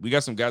after it. We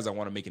got some guys that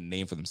want to make a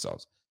name for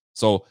themselves.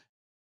 So,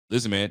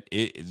 listen, man,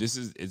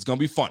 it's gonna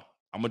be fun.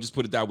 I'm gonna just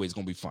put it that way. It's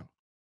gonna be fun.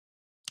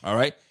 All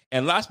right.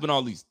 And last but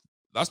not least,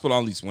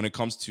 when it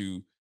comes to, you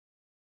know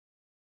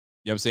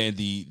what I'm saying,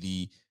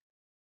 the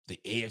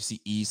AFC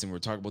East, and we're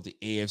talking about the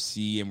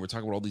AFC, and we're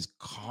talking about all these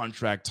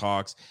contract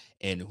talks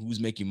and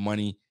who's making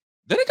money,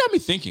 then it got me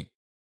thinking.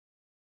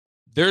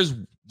 There's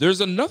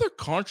another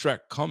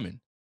contract coming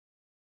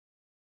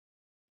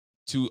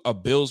to a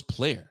Bills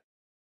player.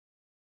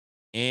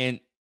 And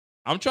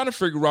I'm trying to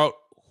figure out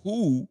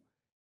who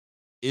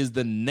is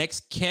the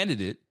next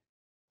candidate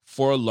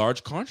for a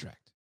large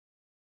contract.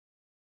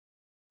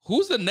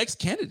 Who's the next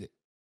candidate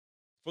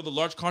for the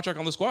large contract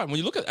on the squad? When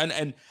you look at,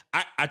 and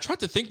I tried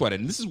to think about it,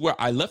 and this is where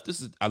I left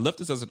this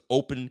as an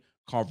open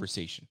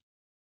conversation.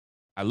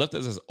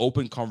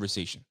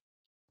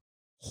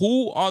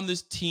 Who on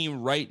this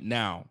team right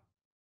now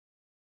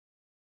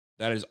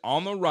that is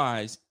on the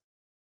rise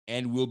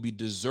and will be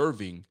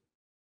deserving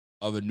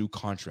of a new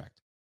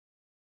contract?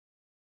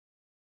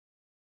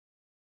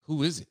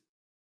 Who is it?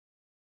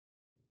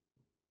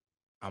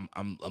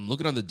 I'm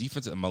looking on the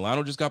defense, and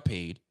Milano just got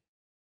paid.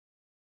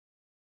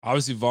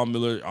 Obviously, Von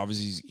Miller,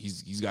 obviously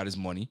he's got his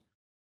money.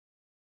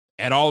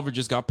 Ed Oliver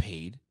just got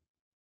paid.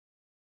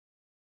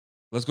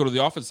 Let's go to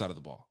the offense side of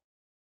the ball.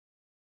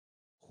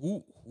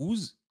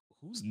 Who's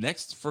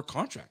next for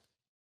contract?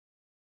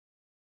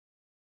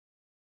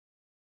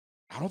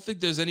 I don't think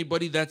there's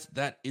anybody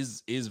that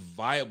is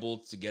viable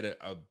to get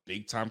a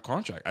big time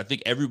contract. I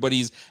think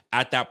everybody's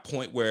at that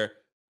point where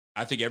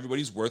I think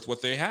everybody's worth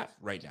what they have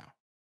right now.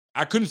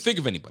 I couldn't think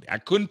of anybody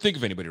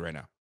right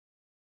now.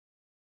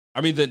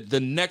 I mean, the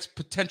next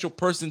potential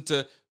person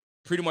to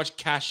pretty much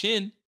cash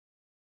in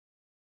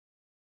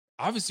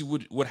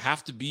obviously would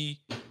have to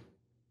be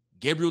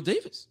Gabriel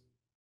Davis.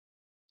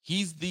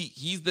 He's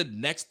the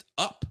next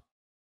up.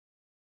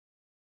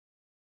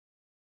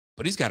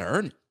 But he's got to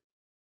earn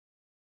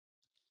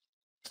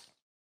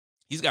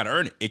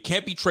it. It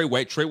can't be Trey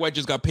White. Trey White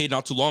just got paid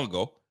not too long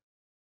ago.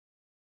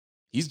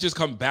 He's just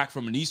come back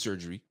from a knee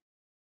surgery.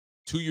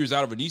 2 years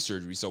out of a knee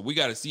surgery. So we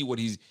got to see what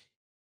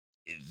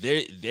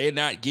they're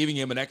not giving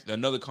him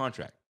another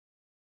contract.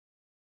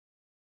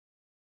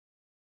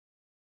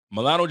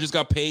 Milano just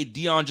got paid.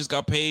 Dion just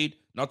got paid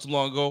not too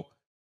long ago.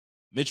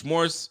 Mitch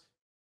Morris.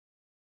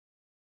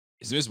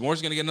 Is Mitch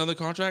Morris going to get another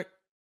contract?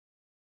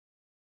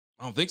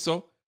 I don't think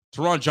so.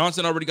 Teron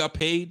Johnson already got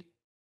paid.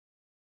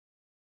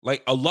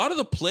 Like, a lot of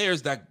the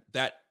players that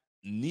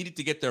needed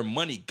to get their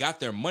money got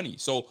their money.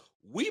 So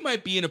we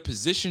might be in a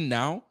position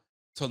now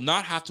to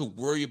not have to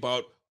worry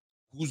about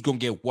who's going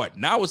to get what.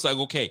 Now it's like,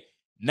 okay,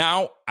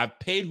 now I've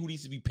paid who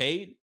needs to be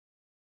paid.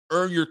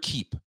 Earn your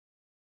keep.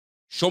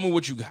 Show me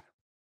what you got.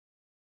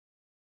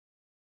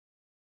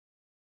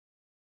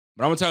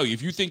 But I'm going to tell you,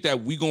 if you think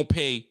that we going to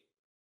pay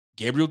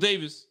Gabriel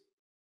Davis,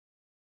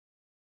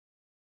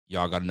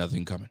 y'all got another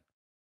thing coming.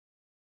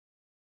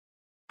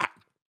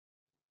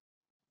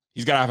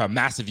 He's got to have a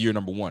massive year,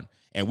 number one.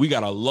 And we got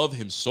to love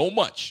him so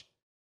much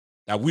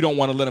that we don't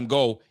want to let him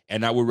go,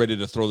 and now we're ready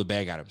to throw the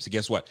bag at him. So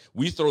guess what?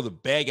 We throw the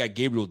bag at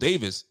Gabriel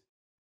Davis.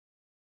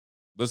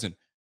 Listen,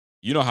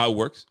 you know how it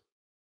works.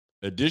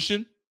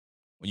 Addition,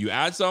 when you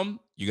add something,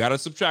 you got to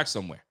subtract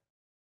somewhere.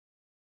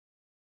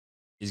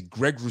 Is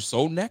Greg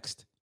Rousseau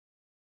next?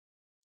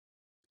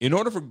 In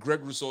order for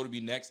Greg Rousseau to be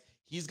next,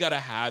 he's got to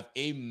have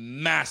a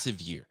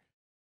massive year.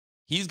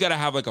 He's got to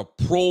have like a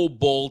Pro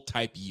Bowl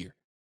type year.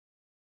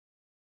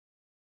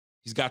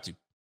 He's got to.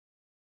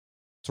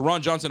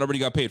 Teron Johnson already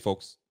got paid,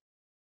 folks.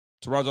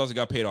 Teron Johnson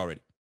got paid already.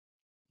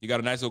 He got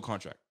a nice little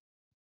contract.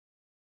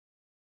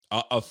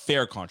 A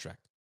fair contract.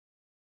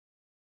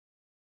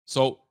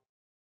 So,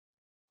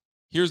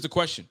 here's the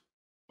question.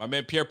 My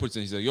man Pierre puts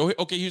in, he said,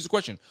 okay, here's the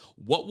question.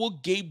 What will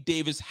Gabe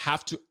Davis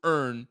have to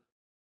earn?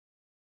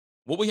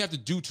 What will he have to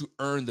do to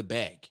earn the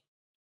bag?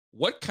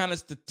 What kind of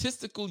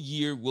statistical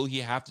year will he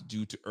have to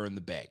do to earn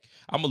the bag?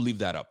 I'm going to leave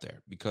that up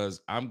there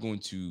because I'm going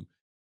to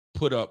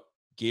put up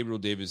Gabriel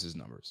Davis's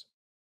numbers.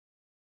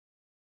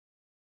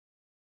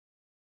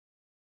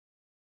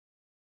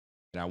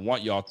 And I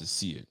want y'all to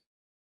see it.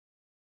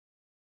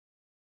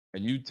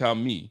 And you tell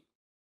me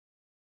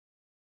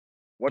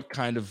what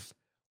kind of,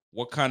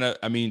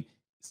 I mean,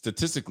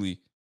 statistically,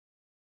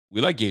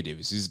 we like Gabe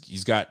Davis.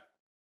 He's got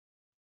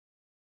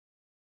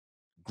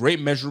great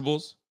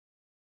measurables,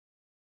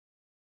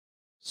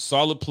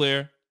 solid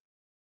player,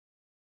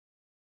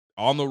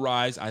 on the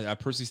rise. I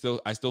personally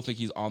still think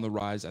he's on the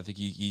rise. I think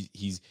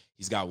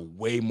he's got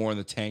way more in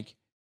the tank.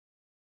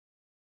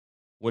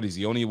 What is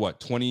he? Only what,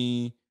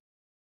 20,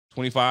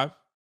 25?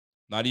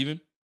 Not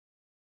even?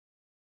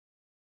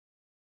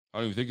 I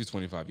don't even think he's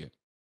 25 yet.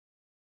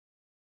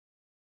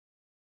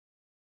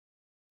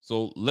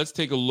 So let's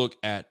take a look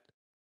at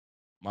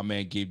my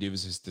man Gabe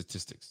Davis'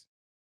 statistics,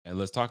 and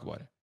let's talk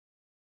about it.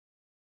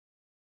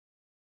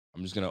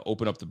 I'm just going to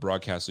open up the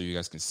broadcast so you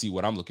guys can see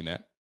what I'm looking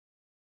at.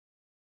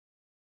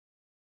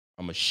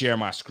 I'm going to share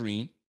my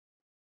screen.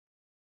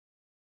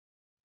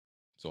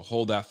 So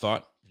hold that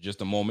thought for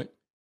just a moment.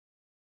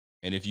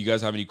 And if you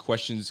guys have any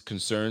questions,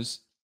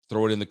 concerns,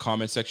 throw it in the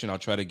comment section. I'll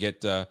try to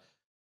get, I'll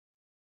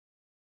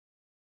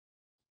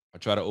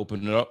try to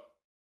open it up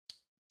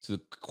to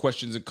the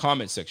questions and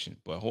comment section.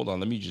 But hold on,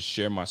 let me just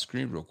share my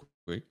screen real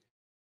quick.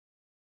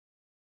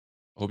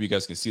 I hope you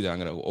guys can see that. I'm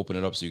going to open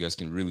it up so you guys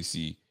can really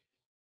see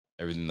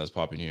everything that's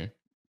popping here.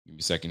 Give me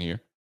a second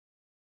here.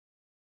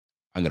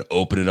 I'm going to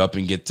open it up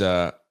and get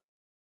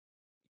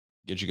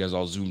you guys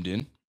all zoomed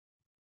in.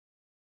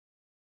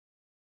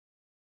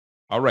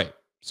 All right.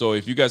 So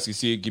if you guys can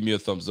see it, give me a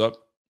thumbs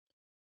up.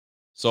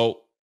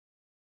 So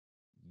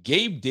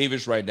Gabe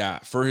Davis right now,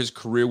 for his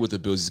career with the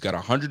Bills, he's got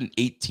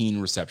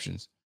 118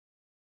 receptions.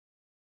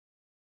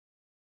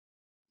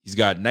 He's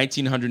got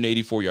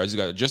 1,984 yards.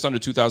 He's got just under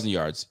 2,000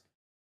 yards.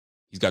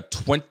 He's got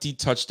 20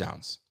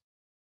 touchdowns.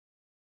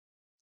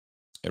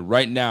 And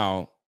right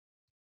now,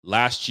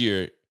 last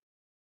year,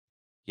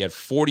 he had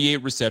 48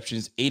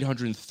 receptions,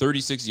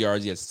 836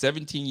 yards. He had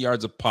 17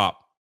 yards of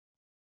pop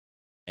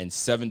and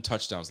 7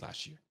 touchdowns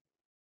last year.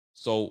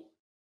 So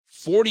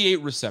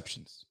 48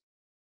 receptions.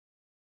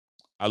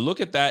 I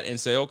look at that and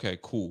say, okay,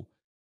 cool.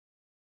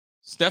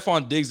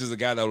 Stephon Diggs is a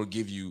guy that will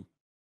give you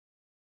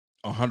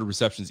 100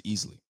 receptions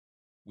easily.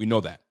 We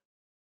know that.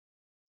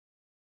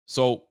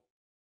 So,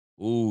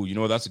 you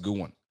know, that's a good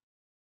one.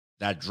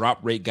 That drop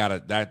rate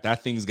that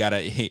thing's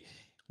gotta,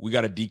 we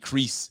gotta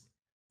decrease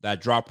that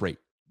drop rate.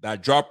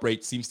 That drop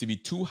rate seems to be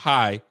too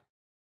high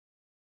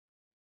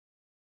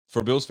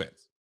for Bills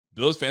fans.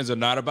 Bills fans are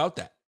not about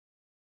that.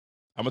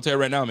 I'm gonna tell you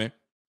right now, man.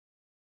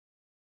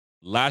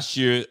 Last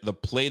year, the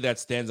play that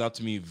stands out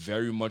to me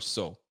very much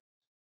so,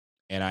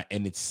 and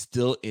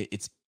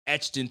it's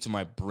etched into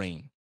my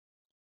brain.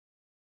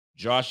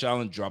 Josh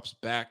Allen drops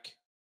back.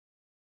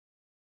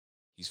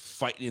 He's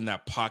fighting in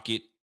that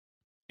pocket,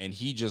 and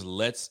he just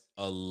lets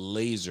a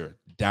laser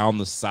down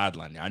the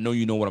sideline. Now, I know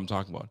you know what I'm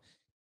talking about.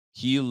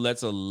 He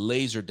lets a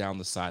laser down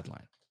the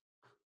sideline.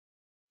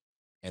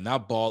 And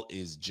that ball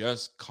is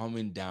just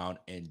coming down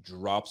and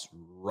drops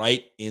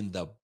right in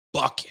the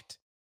bucket.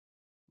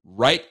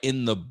 Right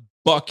in the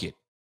bucket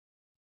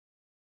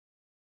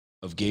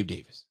of Gabe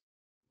Davis.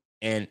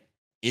 And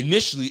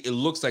initially, it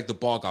looks like the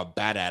ball got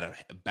bad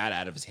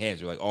out of his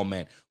hands. You're like, oh,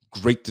 man,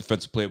 great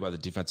defensive play by the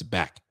defensive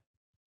back.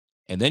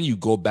 And then you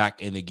go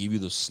back and they give you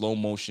the slow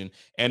motion.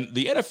 And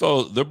the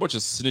NFL, they're a bunch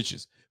of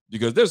snitches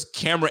because there's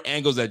camera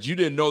angles that you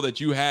didn't know that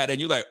you had. And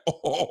you're like,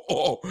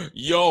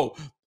 yo,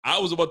 I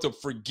was about to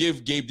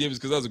forgive Gabe Davis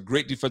because that was a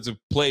great defensive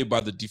play by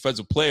the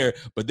defensive player.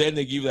 But then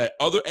they give you that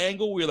other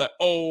angle where you're like,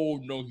 oh,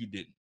 no, he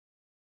didn't.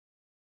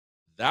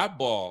 That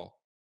ball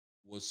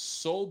was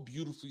so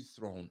beautifully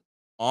thrown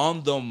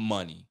on the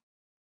money.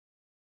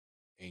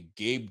 And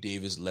Gabe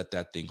Davis let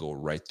that thing go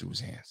right through his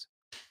hands.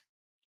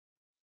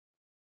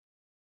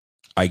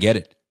 I get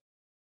it.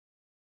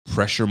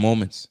 Pressure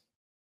moments.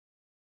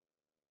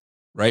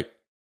 Right?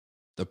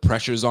 The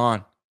pressure's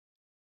on.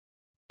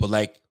 But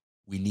like,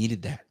 we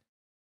needed that.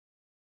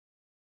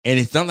 And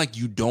it's not like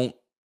you don't,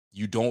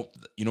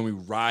 we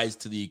rise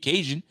to the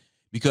occasion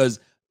because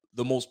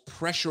the most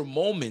pressure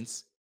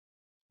moments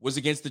was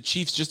against the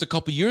Chiefs just a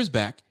couple years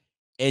back.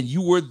 And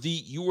you were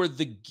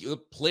the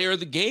player of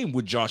the game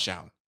with Josh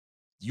Allen.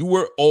 You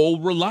were all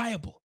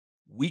reliable.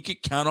 We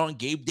could count on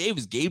Gabe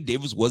Davis. Gabe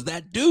Davis was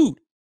that dude.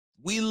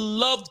 We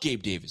loved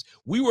Gabe Davis.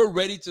 We were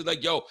ready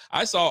to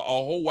I saw a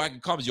whole whack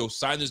of comments.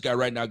 Sign this guy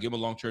right now. Give him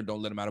a long term.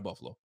 Don't let him out of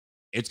Buffalo.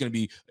 It's gonna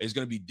be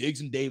Diggs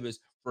and Davis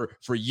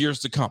for years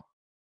to come.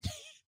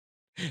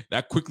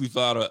 That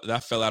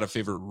fell out of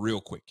favor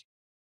real quick.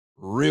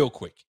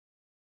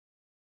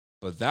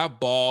 But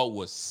that ball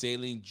was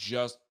sailing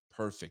just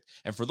perfect.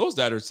 And for those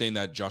that are saying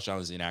that Josh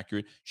Allen is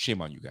inaccurate,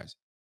 shame on you guys.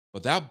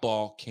 But that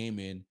ball came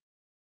in,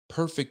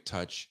 perfect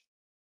touch,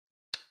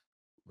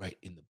 right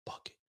in the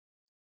bucket.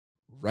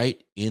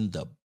 Right in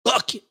the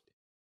bucket.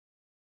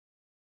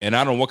 And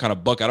I don't know what kind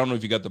of bucket. I don't know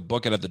if you got the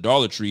bucket at the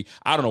Dollar Tree.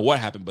 I don't know what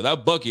happened, but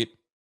that bucket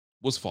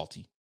was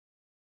faulty.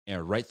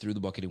 And right through the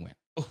bucket it went.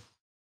 Oh,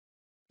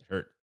 it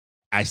hurt.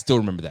 I still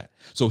remember that.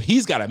 So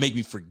he's got to make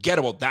me forget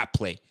about that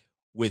play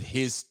with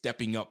his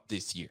stepping up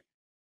this year.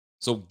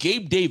 So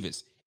Gabe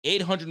Davis,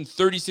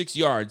 836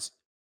 yards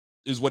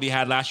is what he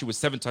had last year with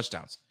 7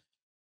 touchdowns.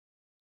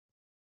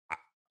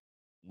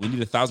 We need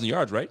 1,000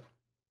 yards, right?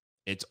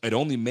 It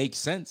only makes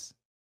sense.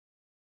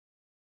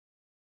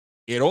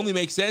 It only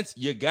makes sense.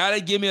 You got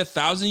to give me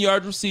 1,000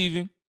 yards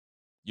receiving.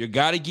 You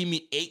got to give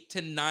me 8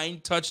 to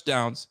 9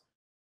 touchdowns.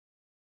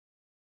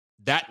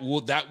 That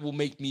will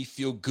make me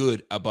feel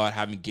good about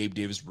having Gabe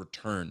Davis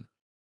return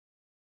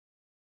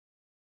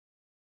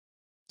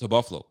to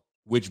Buffalo,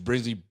 which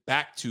brings me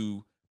back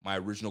to my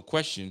original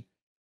question.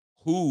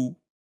 Who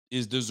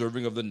is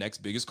deserving of the next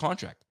biggest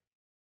contract?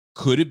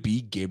 Could it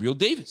be Gabriel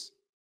Davis?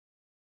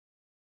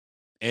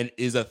 And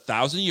is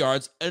 1,000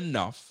 yards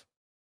enough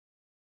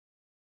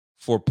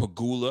for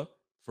Pagula,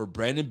 for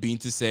Brandon Beane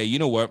to say, you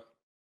know what?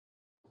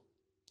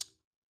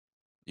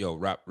 Yo,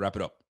 wrap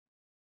it up.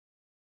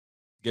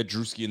 Get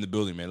Drewski in the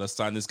building, man. Let's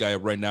sign this guy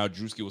up right now.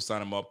 Drewski will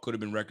sign him up. Could have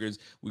been records.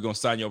 We're going to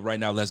sign you up right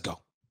now. Let's go.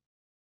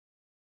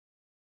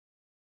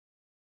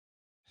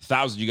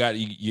 1,000, you got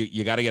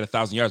to get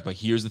 1,000 yards. But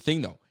here's the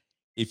thing, though.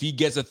 If he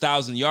gets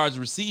 1,000 yards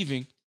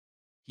receiving,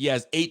 he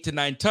has 8 to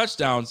 9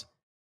 touchdowns.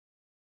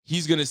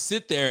 He's going to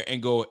sit there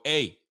and go,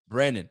 hey,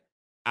 Brandon,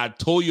 I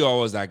told you I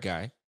was that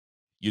guy.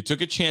 You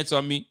took a chance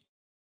on me.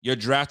 You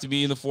drafted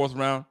me in the 4th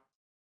round.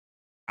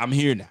 I'm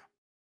here now.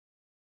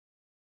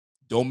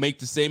 Don't make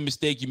the same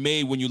mistake you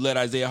made when you let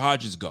Isaiah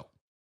Hodgins go.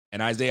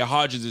 And Isaiah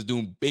Hodgins is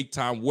doing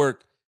big-time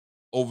work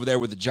over there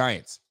with the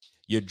Giants.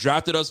 You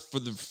drafted us for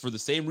the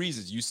same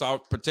reasons. You saw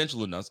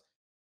potential in us,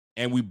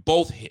 and we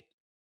both hit.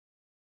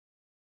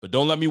 But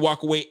don't let me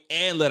walk away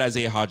and let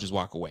Isaiah Hodgins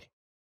walk away.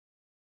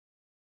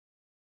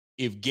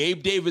 If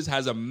Gabe Davis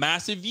has a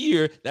massive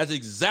year, that's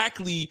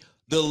exactly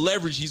the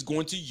leverage he's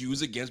going to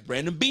use against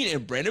Brandon Beane.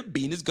 And Brandon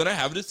Beane is going to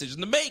have a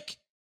decision to make.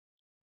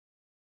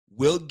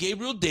 Will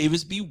Gabriel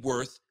Davis be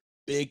worth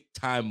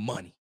big-time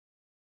money?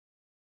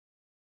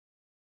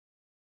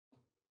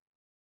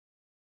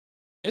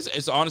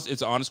 It's an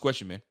honest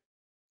question, man.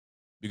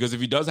 Because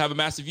if he does have a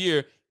massive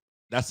year,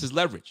 that's his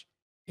leverage.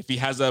 If he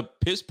has a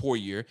piss-poor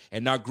year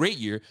and not great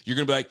year, you're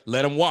going to be like,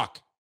 let him walk.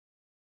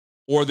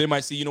 Or they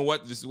might say, you know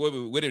what, this is what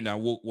we're doing now.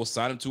 We'll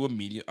sign him to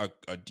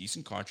a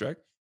decent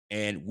contract,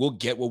 and we'll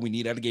get what we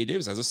need out of Gabe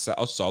Davis as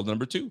a solid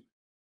number 2.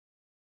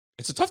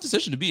 It's a tough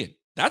decision to be in.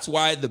 That's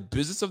why the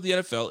business of the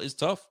NFL is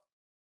tough,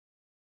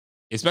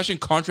 especially in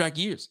contract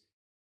years.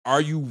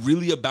 Are you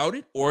really about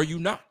it, or are you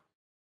not?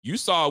 You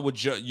saw what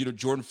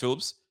Jordan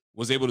Phillips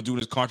was able to do in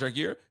his contract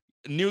year.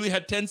 Nearly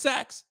had 10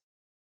 sacks.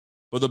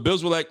 But the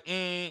Bills were like,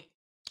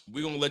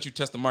 we're going to let you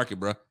test the market,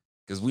 bro,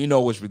 because we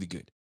know what's really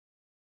good.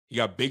 He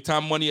got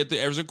big-time money at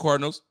the Arizona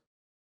Cardinals,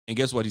 and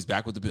guess what? He's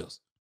back with the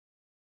Bills.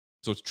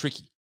 So it's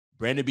tricky.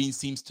 Brandon Beane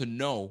seems to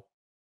know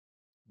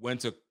when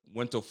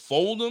to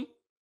fold him.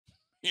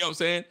 You know what I'm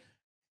saying?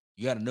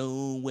 You got to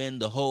know when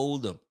to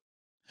hold them.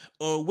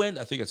 Or when,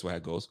 I think that's where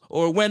it goes.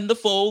 Or when to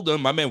fold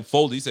them. My man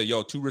folded. He said,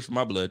 yo, too rich for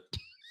my blood.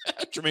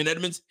 Tremaine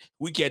Edmonds,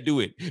 we can't do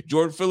it.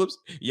 Jordan Phillips,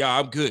 yeah,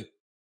 I'm good.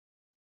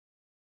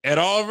 Ed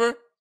Oliver,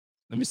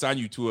 let me sign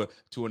you to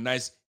a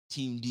nice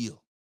team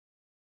deal.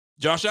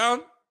 Josh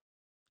Allen,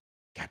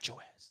 got your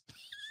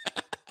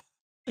ass.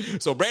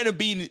 So Brandon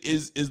Beane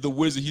is the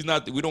wizard. He's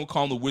not. We don't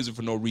call him the wizard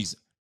for no reason.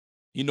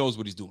 He knows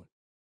what he's doing.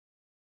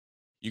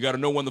 You got to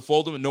know when to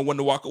fold him and know when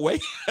to walk away.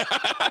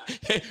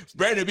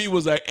 Brandon Beane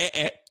was like,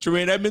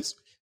 Tremaine Edmonds,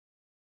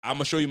 I'm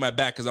going to show you my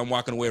back because I'm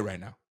walking away right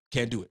now.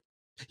 Can't do it.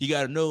 You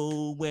got to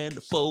know when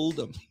to fold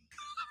them.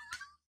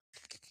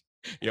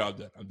 Yeah,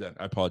 I'm done.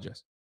 I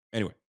apologize.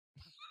 Anyway,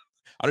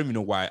 I don't even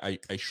know why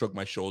I shrugged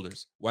my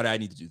shoulders. Why did I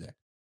need to do that?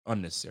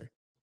 Unnecessary.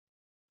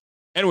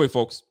 Anyway,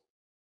 folks,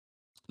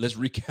 let's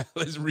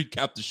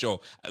recap the show.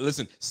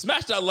 Listen,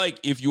 smash that like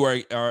if you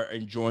are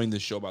enjoying the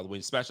show, by the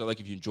way. Smash that like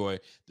if you enjoy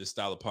this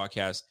style of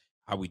podcast,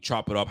 how we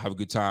chop it up, have a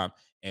good time,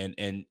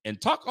 and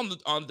talk on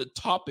the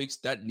topics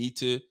that need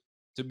to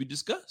be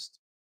discussed.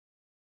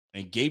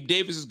 And Gabe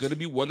Davis is going to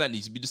be one that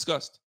needs to be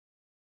discussed.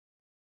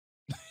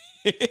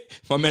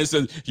 My man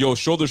says, yo,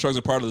 shoulder shrugs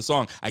are part of the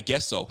song. I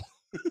guess so.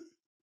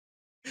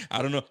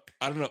 I don't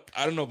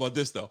know about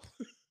this, though.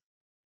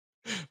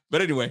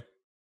 But anyway,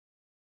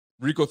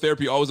 Rico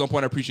Therapy, always on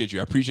point. I appreciate you.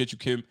 I appreciate you,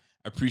 Kim.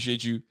 I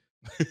appreciate you.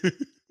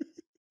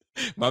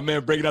 My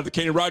man breaking out the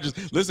Kenny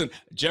Rogers. Listen,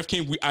 Jeff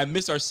King, I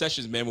miss our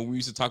sessions, man, when we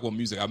used to talk about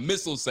music. I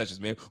miss those sessions,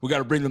 man. We got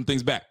to bring them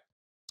things back.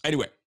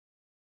 Anyway,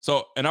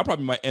 so, and I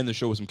probably might end the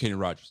show with some Kenny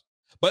Rogers.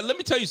 But let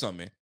me tell you something,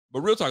 man. But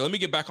real talk, let me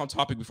get back on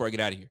topic before I get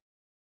out of here.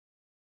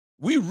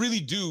 We really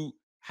do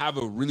have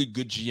a really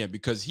good GM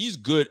because he's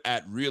good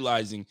at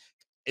realizing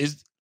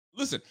is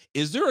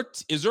there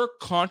a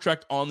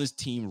contract on this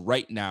team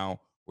right now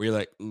where you're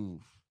like,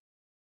 ooh,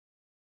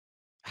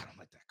 I don't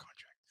like that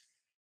contract.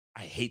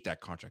 I hate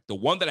that contract. The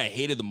one that I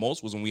hated the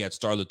most was when we had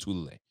Starla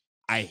Tulele.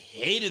 I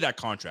hated that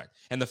contract.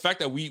 And the fact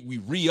that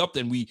we re-upped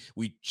and we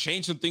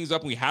changed some things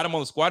up and we had him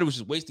on the squad, it was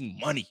just wasting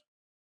money.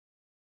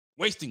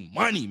 Wasting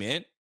money,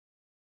 man.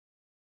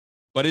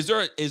 But is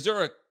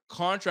there a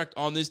contract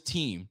on this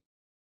team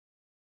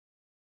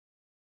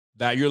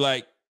that you're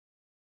like,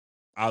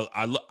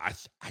 I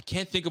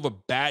can't think of a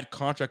bad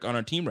contract on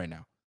our team right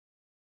now.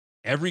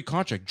 Every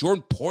contract.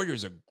 Jordan Poyer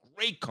is a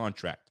great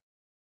contract.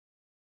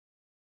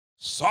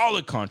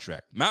 Solid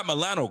contract. Matt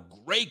Milano,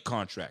 great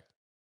contract.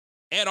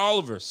 Ed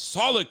Oliver,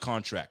 solid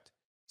contract.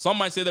 Some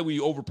might say that we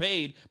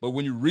overpaid, but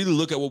when you really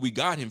look at what we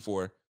got him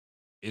for,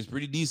 it's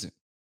pretty decent.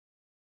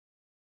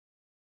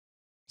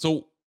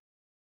 So,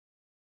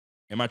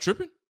 am I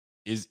tripping?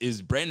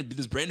 Does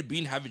Brandon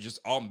Beane have it just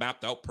all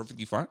mapped out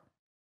perfectly fine?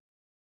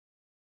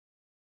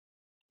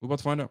 We're about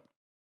to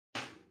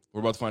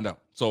find out.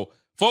 So,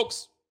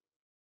 folks,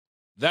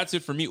 that's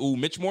it for me. Ooh,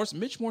 Mitch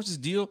Morse's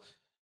deal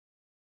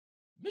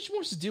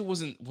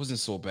wasn't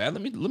so bad.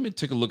 Let me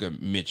take a look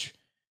at Mitch.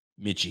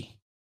 Mitchie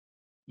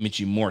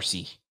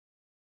Morsi.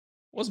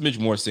 What's Mitch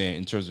Morse saying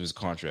in terms of his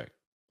contract?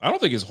 I don't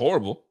think it's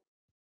horrible.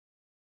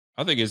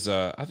 I think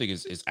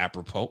it's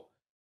apropos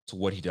to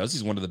what he does.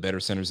 He's one of the better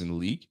centers in the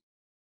league.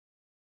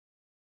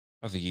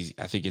 I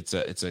think it's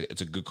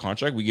a good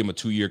contract. We gave him a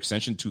 2-year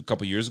extension a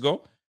couple years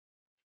ago,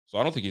 so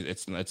I don't think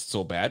it's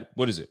so bad.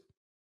 What is it?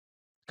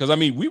 Because I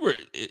mean,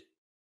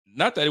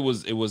 not that it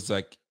was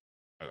like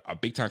a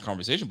big time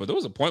conversation, but there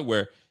was a point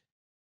where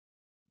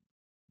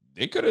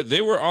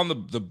they were on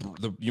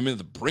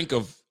the brink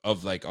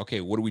of like, okay,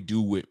 what do we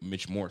do with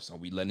Mitch Morse? Are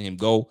we letting him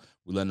go?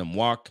 We letting him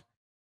walk?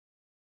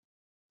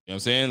 You know what I'm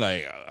saying?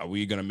 Like, are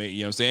we gonna make, you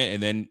know what I'm saying?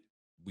 And then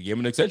we gave him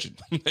an extension.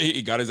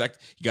 he got his act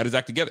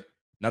together.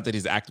 Not that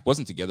his act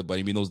wasn't together, but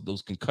I mean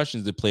those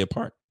concussions did play a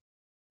part,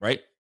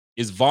 right?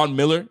 Is Von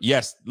Miller?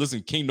 Yes.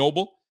 Listen, King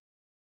Noble.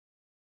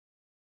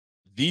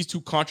 These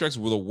two contracts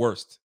were the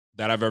worst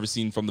that I've ever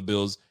seen from the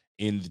Bills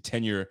in the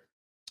tenure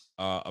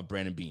of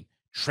Brandon Beane.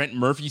 Trent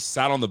Murphy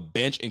sat on the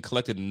bench and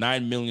collected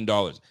 $9 million.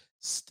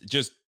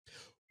 Just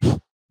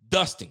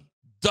dust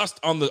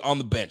on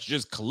the bench,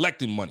 just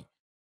collecting money.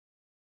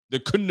 He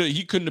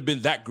couldn't have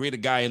been that great a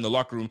guy in the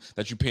locker room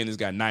that you're paying this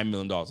guy $9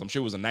 million. I'm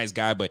sure he was a nice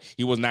guy, but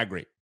he wasn't that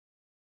great.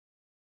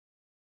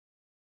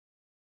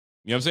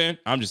 You know what I'm saying?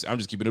 I'm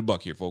just keeping it a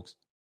buck here, folks.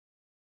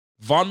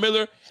 Von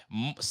Miller,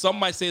 some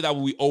might say that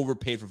we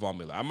overpaid for Von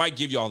Miller. I might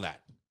give you all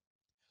that.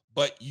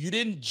 But you're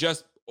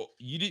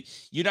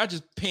not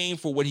just paying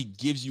for what he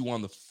gives you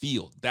on the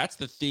field. That's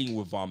the thing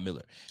with Von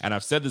Miller. And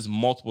I've said this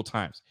multiple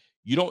times.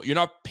 You're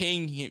not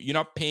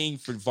paying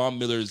for Von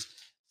Miller's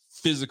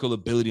physical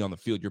ability on the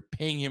field. You're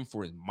paying him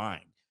for his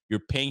mind. You're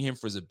paying him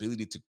for his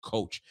ability to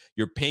coach.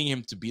 You're paying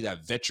him to be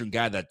that veteran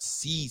guy that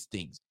sees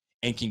things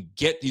and can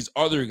get these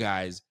other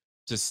guys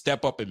to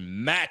step up and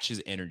match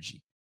his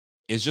energy.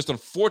 It's just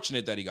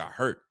unfortunate that he got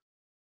hurt.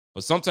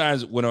 But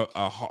sometimes when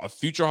a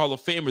future Hall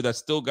of Famer that's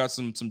still got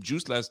some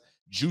juice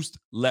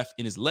left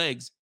in his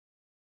legs,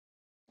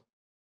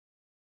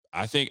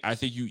 I think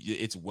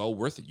it's well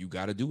worth it. You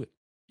got to do it.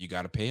 You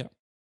got to pay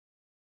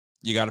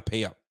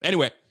up.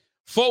 Anyway,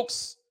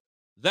 folks,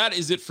 that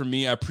is it for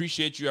me. I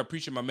appreciate you. I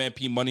appreciate my man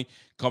P Money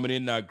coming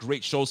in.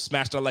 Great show.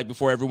 Smash that like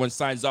before everyone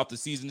signs off. The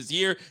season is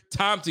here.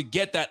 Time to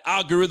get that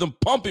algorithm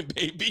pumping,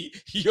 baby.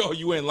 Yo,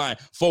 you ain't lying.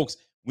 Folks,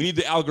 we need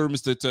the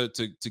algorithms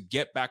to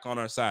get back on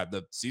our side.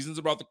 The season's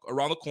around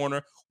the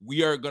corner.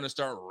 We are going to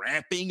start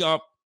ramping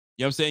up.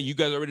 You know what I'm saying? You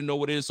guys already know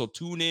what it is. So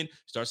tune in,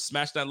 start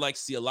smashing that like,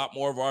 see a lot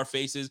more of our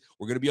faces.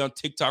 We're going to be on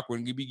TikTok. We're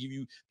going to give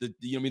you the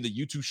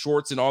YouTube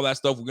shorts and all that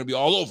stuff. We're going to be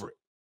all over it.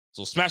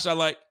 So smash that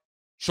like,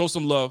 show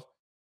some love.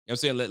 You know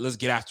what I'm saying? Let's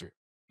get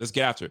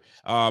after it.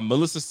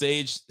 Melissa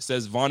Sage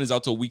says Vaughn is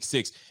out till week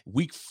 6.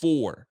 Week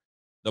 4.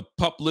 The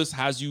pup list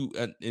has you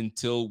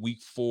until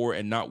week 4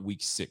 and not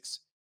week 6.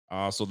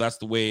 So that's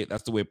the way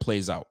it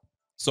plays out.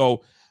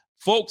 So,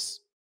 folks,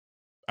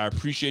 I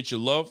appreciate your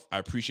love. I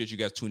appreciate you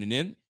guys tuning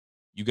in.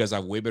 You guys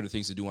have way better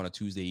things to do on a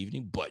Tuesday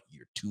evening, but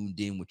you're tuned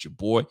in with your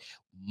boy.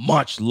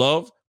 Much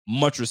love,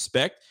 much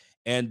respect.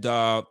 And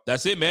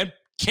that's it, man.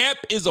 Camp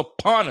is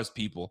upon us,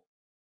 people.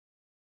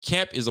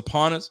 Camp is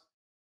upon us.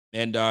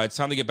 And it's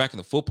time to get back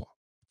into football.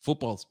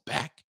 Football's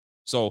back.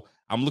 So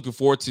I'm looking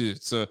forward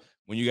to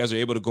when you guys are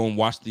able to go and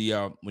watch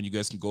when you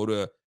guys can go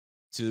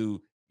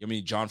to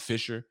John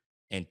Fisher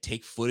and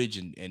take footage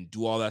and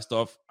do all that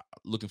stuff.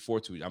 Looking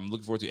forward to it. I'm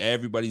looking forward to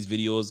everybody's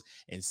videos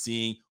and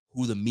seeing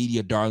who the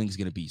media darling is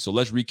going to be. So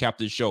let's recap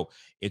this show.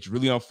 It's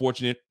really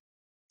unfortunate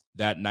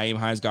that Nyheim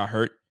Hines got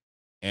hurt.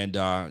 And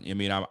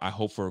I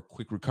hope for a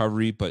quick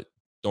recovery, but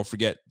don't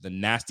forget the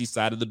nasty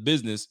side of the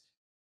business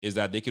is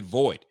that they could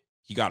void.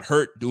 He got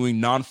hurt doing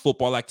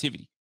non-football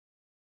activity.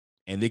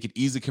 And they could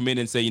easily come in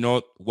and say, you know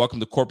what, welcome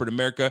to corporate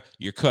America.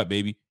 You're cut,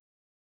 baby.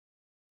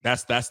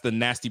 That's the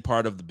nasty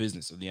part of the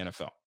business of the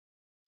NFL.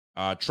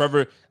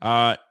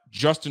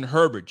 Justin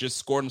Herbert just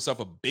scored himself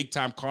a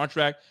big-time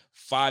contract,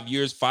 5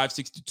 years,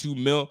 $562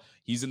 million.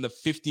 He's in the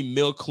 $50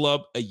 million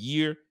club a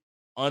year.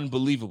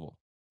 Unbelievable.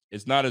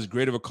 It's not as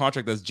great of a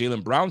contract as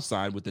Jaylen Brown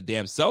signed with the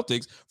damn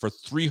Celtics for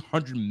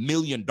 $300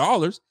 million.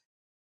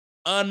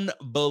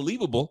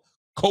 Unbelievable.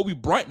 Kobe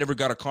Bryant never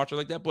got a contract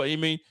like that, but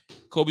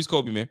Kobe's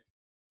Kobe, man.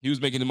 He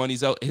was making the money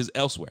his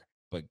elsewhere.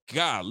 But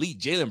golly,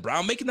 Jaylen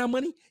Brown making that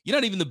money? You're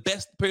not even the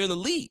best player in the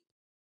league.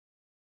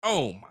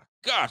 Oh, my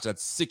gosh,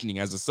 that's sickening.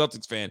 As a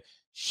Celtics fan,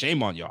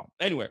 shame on y'all.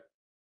 Anyway,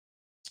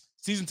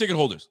 season ticket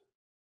holders.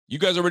 You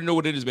guys already know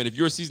what it is, man. If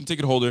you're a season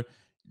ticket holder,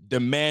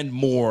 demand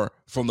more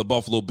from the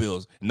Buffalo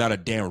Bills, not a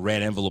damn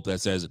red envelope that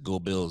says go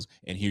Bills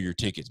and here are your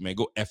tickets, man.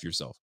 Go F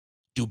yourself.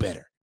 Do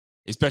better.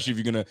 Especially if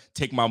you're going to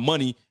take my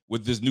money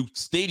with this new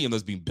stadium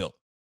that's being built.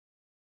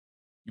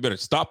 You better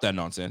stop that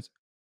nonsense.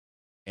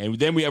 And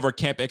then we have our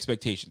camp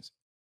expectations.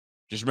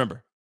 Just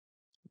remember,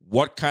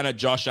 what kind of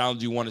Josh Allen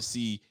do you want to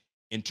see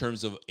in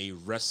terms of a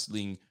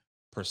wrestling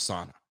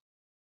persona?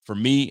 For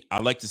me, I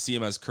like to see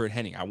him as Kurt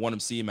Hennig. I want to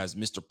see him as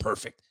Mr.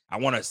 Perfect. I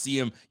want to see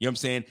him, you know what I'm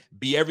saying,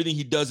 be everything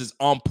he does is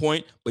on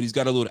point, but he's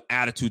got a little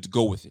attitude to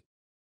go with it.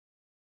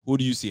 Who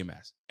do you see him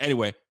as?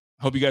 Anyway,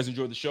 I hope you guys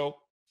enjoyed the show.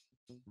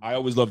 I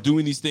always love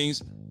doing these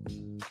things.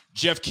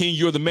 Jeff King,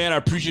 you're the man. I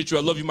appreciate you.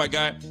 I love you, my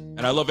guy.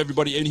 And I love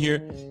everybody in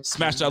here.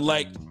 Smash that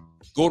like.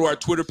 Go to our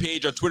Twitter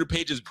page. Our Twitter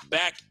page is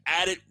back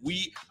at it.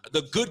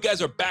 The good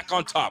guys are back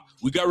on top.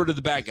 We got rid of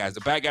the bad guys.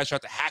 The bad guys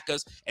tried to hack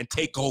us and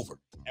take over.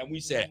 And we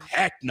said,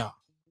 heck no.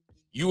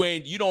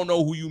 You don't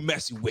know who you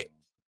messing with.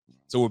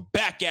 So we're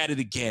back at it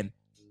again.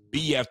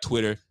 BF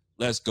Twitter.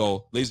 Let's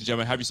go. Ladies and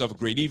gentlemen, have yourself a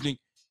great evening.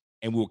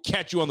 And we'll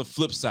catch you on the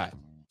flip side.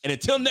 And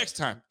until next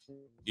time,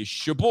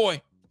 it's your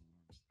boy.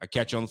 I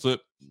catch you on the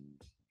flip.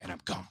 And I'm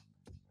gone.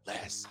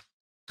 Let's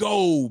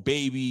go,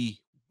 baby.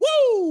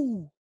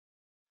 Woo!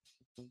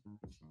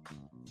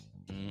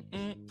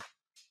 Mm-mm.